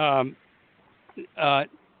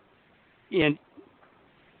 And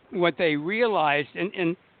what they realized,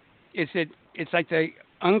 and it's that it's like the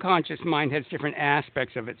unconscious mind has different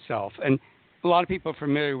aspects of itself, and a lot of people are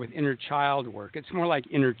familiar with inner child work. It's more like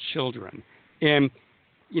inner children, and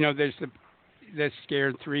there's the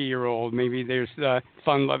scared 3-year-old, maybe there's the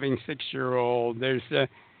fun-loving 6-year-old, there's the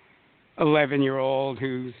 11-year-old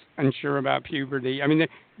who's unsure about puberty. I mean,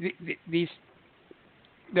 the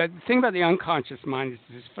thing about the unconscious mind is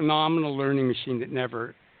this phenomenal learning machine that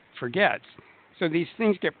never forgets. So these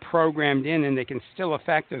things get programmed in, and they can still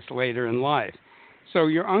affect us later in life. So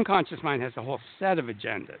your unconscious mind has a whole set of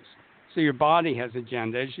agendas. So your body has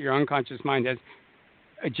agendas. Your unconscious mind has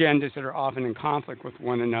agendas that are often in conflict with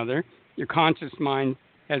one another. Your conscious mind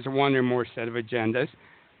has one or more set of agendas.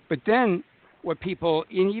 But then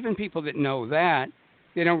even people that know that,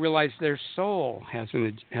 they don't realize their soul has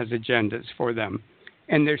agendas for them,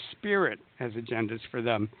 and their spirit has agendas for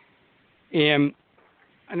them. And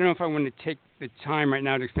I don't know if I want to take the time right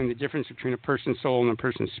now to explain the difference between a person's soul and a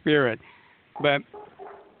person's spirit, but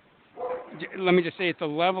let me just say at the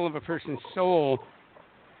level of a person's soul,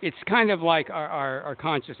 it's kind of like our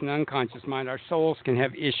conscious and unconscious mind. Our souls can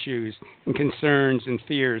have issues and concerns and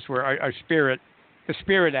fears, where our spirit the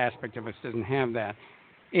spirit aspect of us doesn't have that.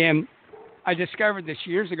 And I discovered this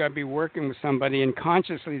years ago. I'd be working with somebody, and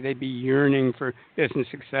consciously they'd be yearning for business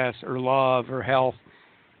success or love or health.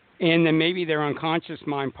 And then maybe their unconscious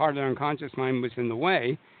mind, part of their unconscious mind was in the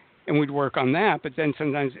way, and we'd work on that. But then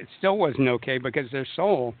sometimes it still wasn't okay because their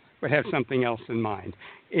soul would have something else in mind.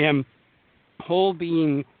 And whole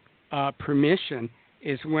being permission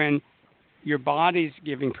is when your body's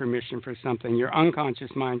giving permission for something, your unconscious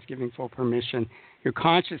mind's giving full permission, your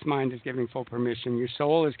conscious mind is giving full permission, your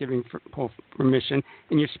soul is giving full permission,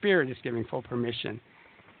 and your spirit is giving full permission.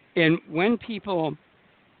 And when people,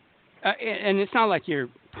 and it's not like you're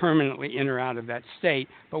permanently in or out of that state,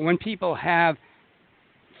 but when people have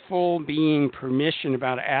full being permission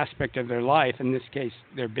about an aspect of their life, in this case,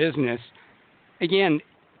 their business, again,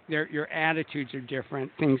 your attitudes are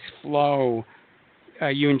different, things flow,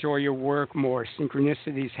 you enjoy your work more,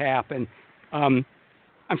 synchronicities happen. I'm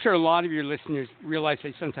sure a lot of your listeners realize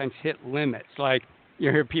they sometimes hit limits. Like you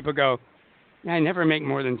hear people go, I never make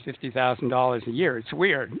more than $50,000 a year. It's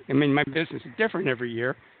weird. I mean, my business is different every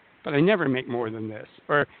year, but I never make more than this.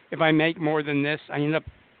 Or if I make more than this, I end up,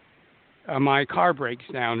 my car breaks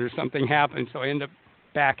down or something happens, so I end up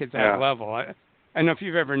back at that level. I don't know if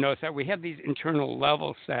you've ever noticed that. We have these internal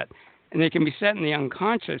levels set, and they can be set in the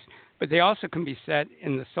unconscious, but they also can be set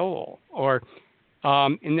in the soul. Or,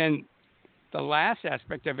 and then the last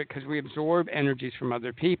aspect of it, because we absorb energies from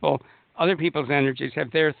other people's energies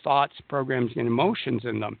have their thoughts, programs, and emotions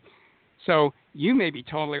in them. So you may be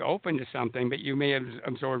totally open to something, but you may have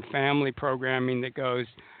absorbed family programming that goes,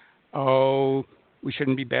 oh, we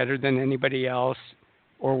shouldn't be better than anybody else,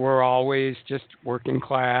 or we're always just working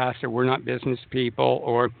class, or we're not business people,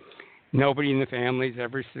 or nobody in the family is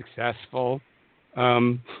ever successful. So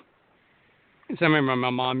I remember my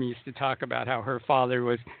mom used to talk about how her father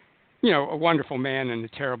was, a wonderful man and a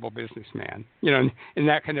terrible businessman, and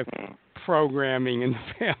that kind of programming in the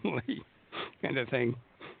family kind of thing.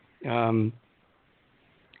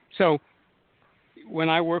 So when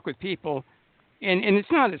I work with people, and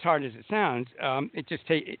it's not as hard as it sounds,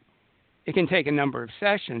 it can take a number of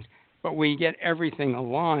sessions, but we get everything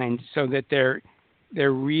aligned so that they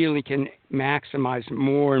really can maximize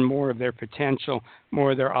more and more of their potential,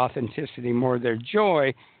 more of their authenticity, more of their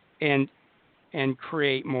joy, and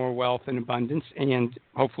create more wealth and abundance, and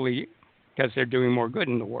hopefully because they're doing more good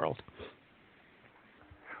in the world.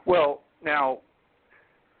 Well, now,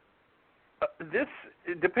 this,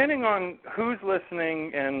 depending on who's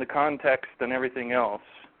listening and the context and everything else,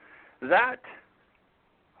 that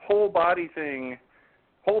whole body thing,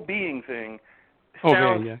 whole being thing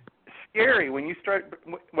sounds scary when you start.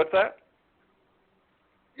 What's that?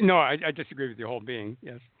 No, I disagree with your whole being.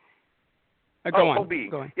 Yes. Go on. Whole being.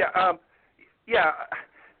 Go on. Yeah,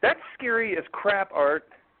 that's scary as crap, Art.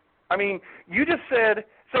 I mean, you just said,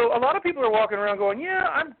 so a lot of people are walking around going, yeah,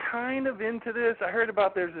 I'm kind of into this. I heard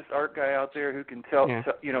about there's this art guy out there who can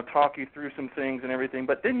talk you through some things and everything.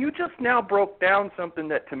 But then you just now broke down something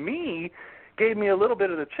that to me gave me a little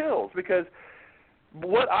bit of the chills, because the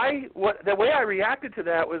way I reacted to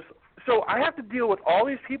that was, so I have to deal with all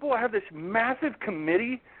these people. I have this massive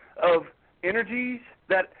committee of energies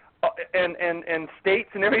that and states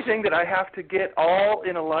and everything that I have to get all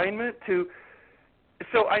in alignment to.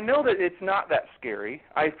 So I know that it's not that scary.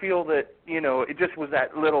 I feel that, it just was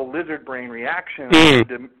that little lizard brain reaction to,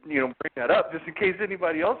 bring that up just in case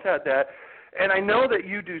anybody else had that. And I know that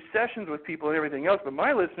you do sessions with people and everything else, but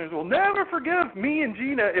my listeners will never forgive me and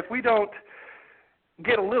Gina if we don't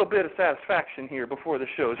get a little bit of satisfaction here before the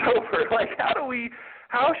show's over. Like,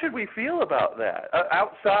 how should we feel about that?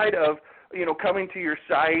 Outside of, coming to your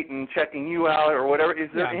site and checking you out or whatever, is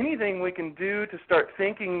there anything we can do to start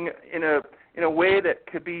thinking in a way that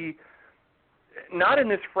could be not in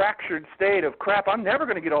this fractured state of, crap, I'm never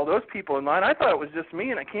going to get all those people in line. I thought it was just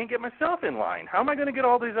me and I can't get myself in line. How am I going to get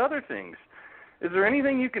all these other things? Is there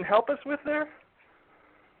anything you can help us with there?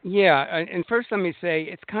 Yeah, and first let me say,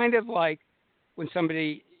 it's kind of like when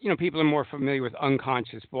somebody, people are more familiar with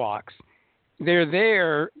unconscious blocks. They're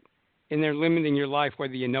there and they're limiting your life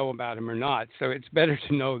whether you know about them or not. So it's better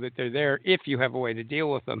to know that they're there if you have a way to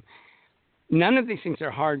deal with them. None of these things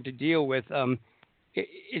are hard to deal with.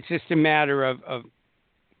 It's just a matter of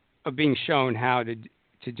being shown how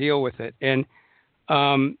to deal with it. And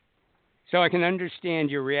so I can understand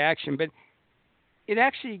your reaction, but it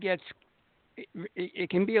actually it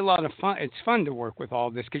can be a lot of fun. It's fun to work with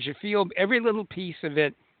all this because you feel every little piece of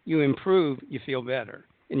it you improve, you feel better,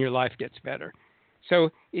 and your life gets better.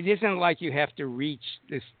 So it isn't like you have to reach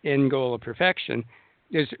this end goal of perfection.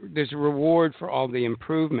 There's a reward for all the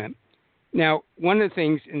improvement. Now, one of the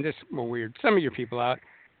things, and this will weird some of your people out,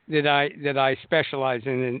 that I specialize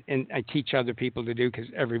in and I teach other people to do because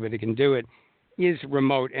everybody can do it is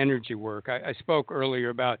remote energy work. I spoke earlier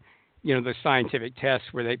about, the scientific tests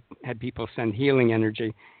where they had people send healing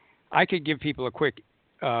energy. I could give people a quick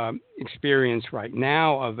experience right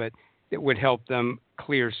now of it that would help them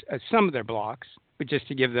clear some of their blocks, but just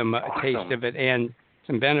to give them a taste of it and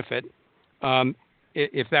some benefit,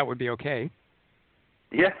 if that would be okay.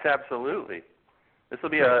 Yes, absolutely. This will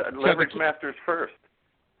be a Leverage Masters first.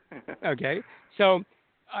 Okay. So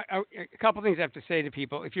a couple things I have to say to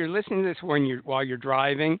people. If you're listening to this while you're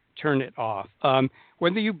driving, turn it off.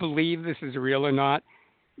 Whether you believe this is real or not,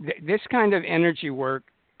 this kind of energy work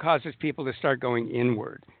causes people to start going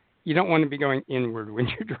inward. You don't want to be going inward when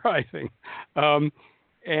you're driving.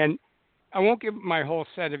 And I won't give my whole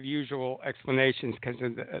set of usual explanations because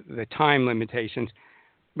of the time limitations,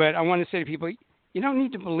 but I want to say to people, you don't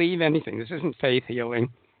need to believe anything. This isn't faith healing.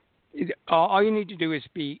 All you need to do is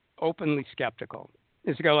be openly skeptical.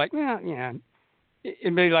 Is to go like, yeah.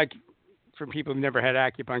 It'd be like for people who've never had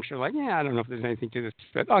acupuncture, like, yeah, I don't know if there's anything to this,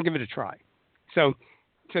 but I'll give it a try. So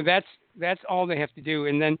that's all they have to do.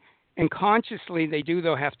 And consciously, they do,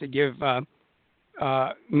 though, have to give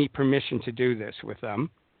me permission to do this with them.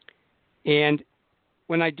 And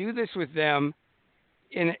when I do this with them,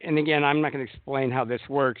 and again, I'm not going to explain how this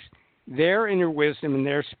works, their inner wisdom and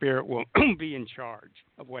their spirit will be in charge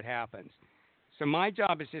of what happens. So my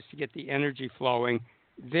job is just to get the energy flowing.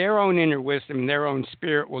 Their own inner wisdom and their own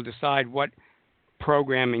spirit will decide what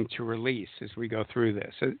programming to release as we go through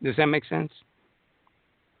this. So does that make sense?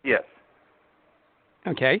 Yes.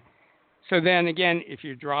 Okay. So then again, if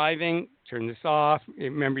you're driving, turn this off.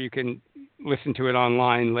 Remember, you can listen to it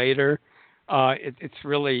online later. It's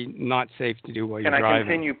really not safe to do while you're driving. Can I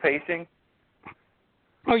continue pacing?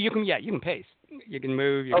 Oh, you can pace. You can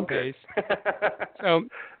move, you can pace. So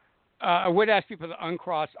I would ask people to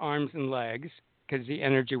uncross arms and legs because the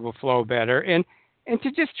energy will flow better. And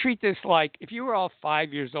to just treat this like if you were all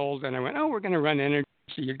 5 years old and I went, we're going to run energy,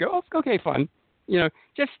 you'd go, okay, fun.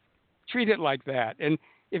 Just treat it like that. And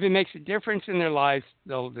if it makes a difference in their lives,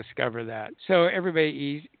 they'll discover that. So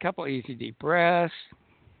everybody, a couple easy deep breaths.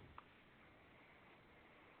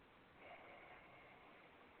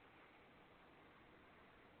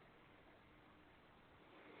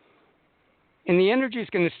 And the energy is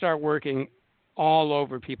going to start working all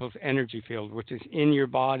over people's energy field, which is in your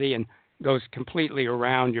body and goes completely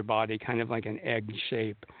around your body, kind of like an egg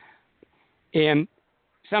shape. And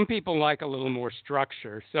some people like a little more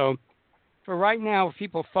structure. So for right now, if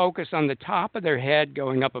people focus on the top of their head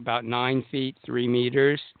going up about 9 feet, 3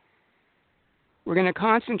 meters, we're going to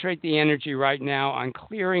concentrate the energy right now on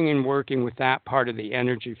clearing and working with that part of the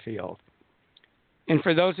energy field. And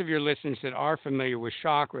for those of your listeners that are familiar with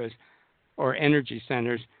chakras, or energy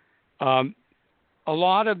centers, a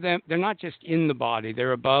lot of them, they're not just in the body,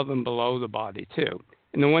 they're above and below the body too.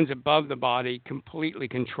 And the ones above the body completely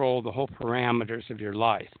control the whole parameters of your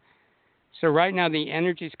life. So right now the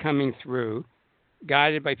energy is coming through,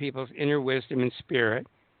 guided by people's inner wisdom and spirit,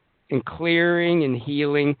 and clearing and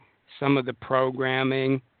healing some of the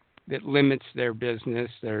programming that limits their business,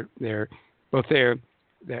 their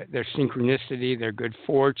synchronicity, their good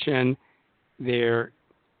fortune, their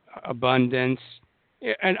abundance.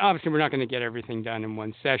 And obviously we're not going to get everything done in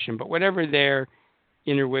one session, but whatever their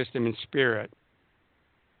inner wisdom and spirit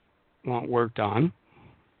want worked on.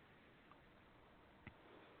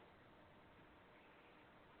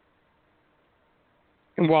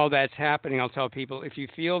 And while that's happening, I'll tell people, if you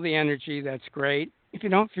feel the energy, that's great. If you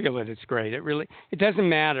don't feel it, it's great. It doesn't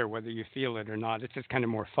matter whether you feel it or not. It's just kind of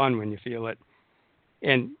more fun when you feel it.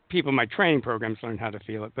 And people in my training programs learn how to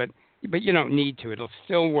feel it, but you don't need to. It'll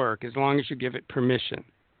still work as long as you give it permission.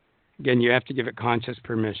 Again, you have to give it conscious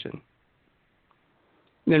permission.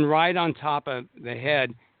 And then right on top of the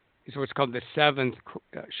head is what's called the 7th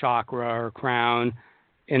chakra or crown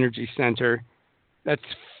energy center. That's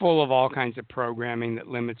full of all kinds of programming that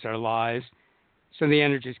limits our lives. So the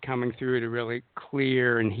energy is coming through to really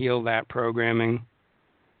clear and heal that programming.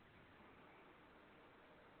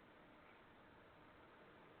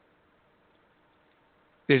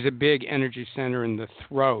 There's a big energy center in the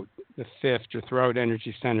throat, the 5th or throat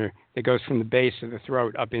energy center that goes from the base of the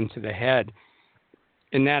throat up into the head.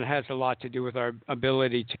 And that has a lot to do with our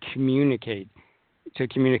ability to communicate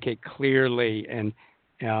clearly and,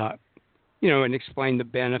 and explain the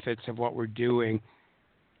benefits of what we're doing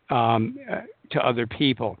to other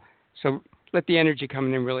people. So let the energy come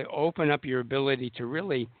in and really open up your ability to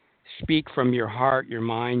really speak from your heart, your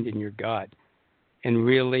mind, and your gut, and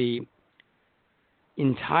really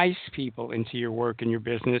entice people into your work and your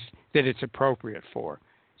business that it's appropriate for.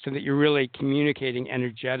 so that you're really communicating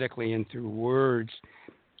energetically and through words,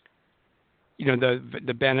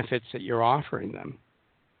 the benefits that you're offering them.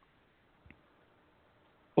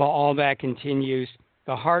 While all that continues,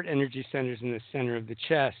 the heart energy center is in the center of the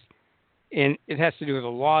chest, and it has to do with a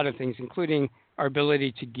lot of things, including our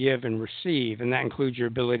ability to give and receive, and that includes your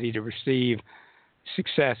ability to receive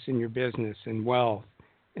success in your business and wealth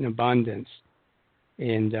and abundance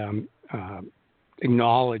and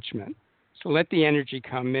acknowledgement. So let the energy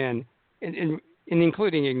come in, and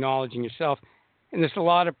including acknowledging yourself. And there's a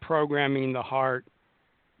lot of programming in the heart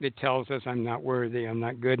that tells us I'm not worthy, I'm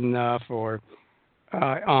not good enough, or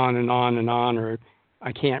on and on and on, or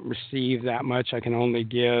I can't receive that much, I can only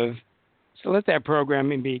give. So let that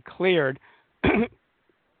programming be cleared.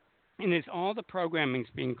 And as all the programming's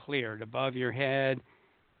being cleared above your head,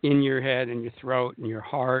 in your head, in your throat, in your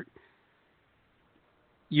heart,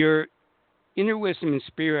 your inner wisdom and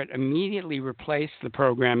spirit immediately replace the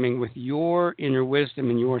programming with your inner wisdom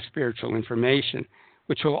and your spiritual information,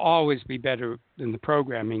 which will always be better than the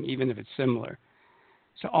programming, even if it's similar.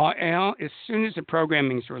 So as soon as the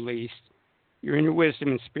programming is released, your inner wisdom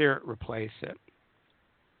and spirit replace it.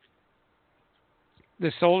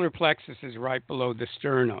 The solar plexus is right below the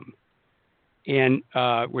sternum, and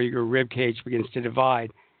where your rib cage begins to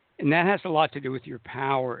divide. And that has a lot to do with your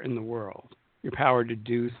power in the world, your power to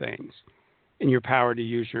do things, and your power to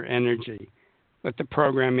use your energy. Let the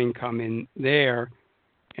programming come in there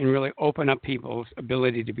and really open up people's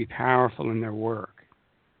ability to be powerful in their work.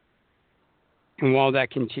 And while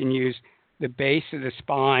that continues, the base of the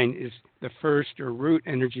spine is the first or root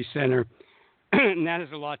energy center, and that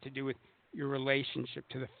has a lot to do with your relationship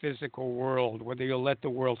to the physical world, whether you'll let the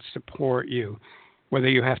world support you, whether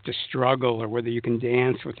you have to struggle, or whether you can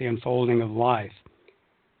dance with the unfolding of life.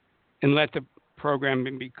 And let the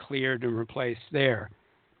programming be cleared and replaced there.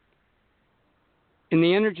 And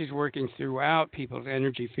the energy is working throughout people's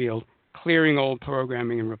energy field, clearing old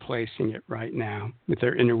programming and replacing it right now with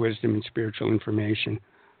their inner wisdom and spiritual information.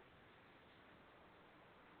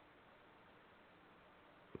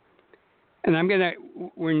 And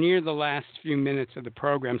we're near the last few minutes of the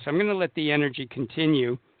program, so I'm going to let the energy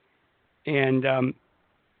continue. And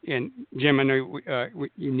Jim, I know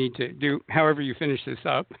you need to do however you finish this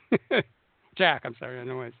up. Jack, I'm sorry, I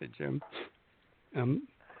know I said Jim.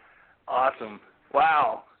 Awesome!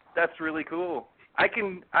 Wow, that's really cool. I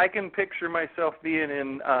can picture myself being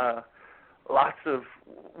in lots of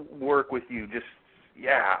work with you.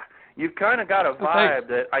 You've kind of got a vibe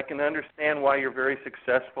that I can understand why you're very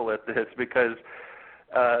successful at this, because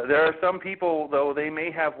there are some people, though, they may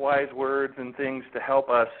have wise words and things to help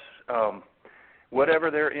us, whatever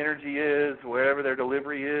their energy is, whatever their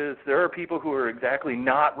delivery is. There are people who are exactly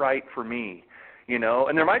not right for me,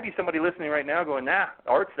 and there might be somebody listening right now going, nah,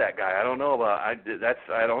 Art's that guy. I don't know about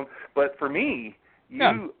but for me,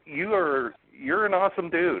 you're an awesome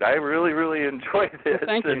dude. I really, really enjoy this. Well,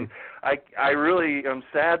 thank you. I really am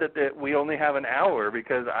sad that we only have an hour,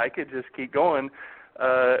 because I could just keep going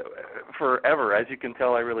forever. As you can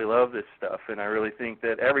tell, I really love this stuff, and I really think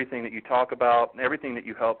that everything that you talk about and everything that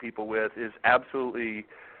you help people with is absolutely,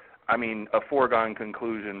 a foregone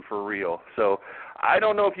conclusion for real. So I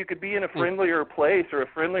don't know if you could be in a friendlier place or a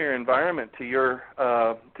friendlier environment to your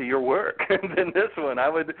work than this one. I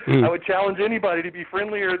would challenge anybody to be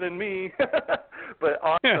friendlier than me. But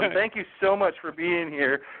awesome. Thank you so much for being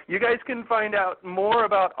here. You guys can find out more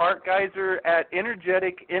about Art Geiser at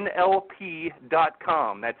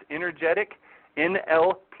energeticinlp.com. That's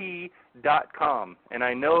energeticinlp.com. And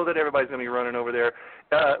I know that everybody's going to be running over there.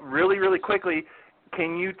 Really, really quickly,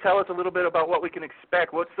 can you tell us a little bit about what we can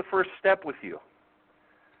expect? What's the first step with you?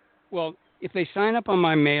 Well, if they sign up on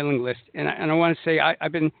my mailing list, and I want to say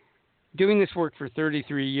I've been doing this work for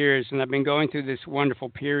 33 years, and I've been going through this wonderful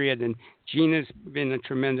period, and Gina's been a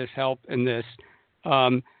tremendous help in this.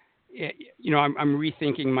 I'm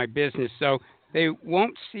rethinking my business, so they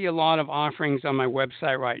won't see a lot of offerings on my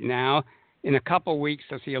website right now. In a couple of weeks,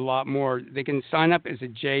 they'll see a lot more. They can sign up as a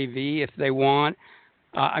JV if they want.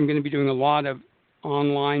 I'm going to be doing a lot of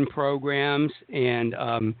online programs, and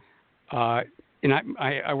I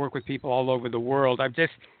work with people all over the world. I've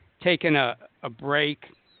just taken a break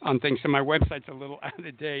on things, so my website's a little out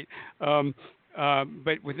of date.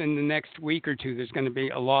 But within the next week or two, there's going to be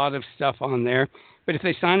a lot of stuff on there. But if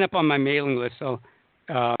they sign up on my mailing list, they'll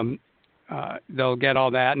get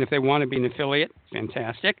all that. And if they want to be an affiliate,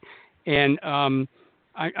 fantastic. And I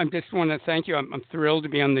just want to thank you. I'm thrilled to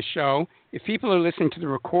be on the show. If people are listening to the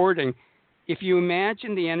recording, if you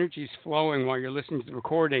imagine the energy's flowing while you're listening to the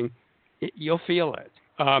recording, you'll feel it.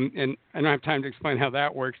 And I don't have time to explain how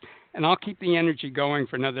that works. And I'll keep the energy going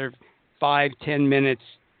for another 5-10 minutes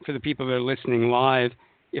for the people that are listening live,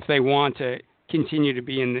 if they want to continue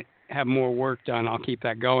to have more work done, I'll keep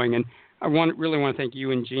that going. And I really want to thank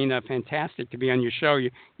you and Gina. Fantastic to be on your show.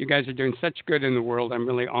 You guys are doing such good in the world. I'm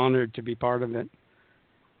really honored to be part of it.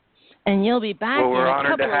 And you'll be back we're in a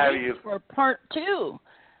honored couple to have of weeks you for part 2,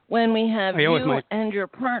 when we have you and your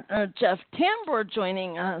partner Jeff Tambor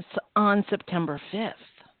joining us on September 5th.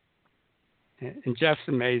 And Jeff's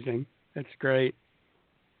amazing. That's great.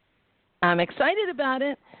 I'm excited about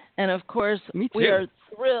it. And, of course, we are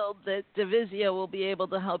thrilled that Divisio will be able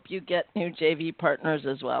to help you get new JV partners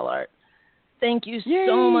as well, Art. Thank you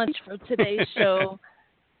so much for today's show,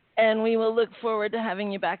 and we will look forward to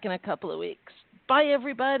having you back in a couple of weeks. Bye,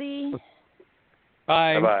 everybody.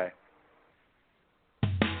 Bye. Bye-bye.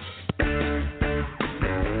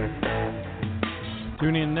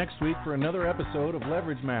 Tune in next week for another episode of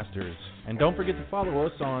Leverage Masters. And don't forget to follow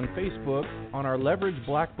us on Facebook on our Leverage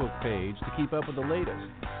Black Book page to keep up with the latest.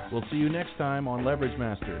 We'll see you next time on Leverage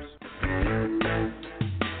Masters.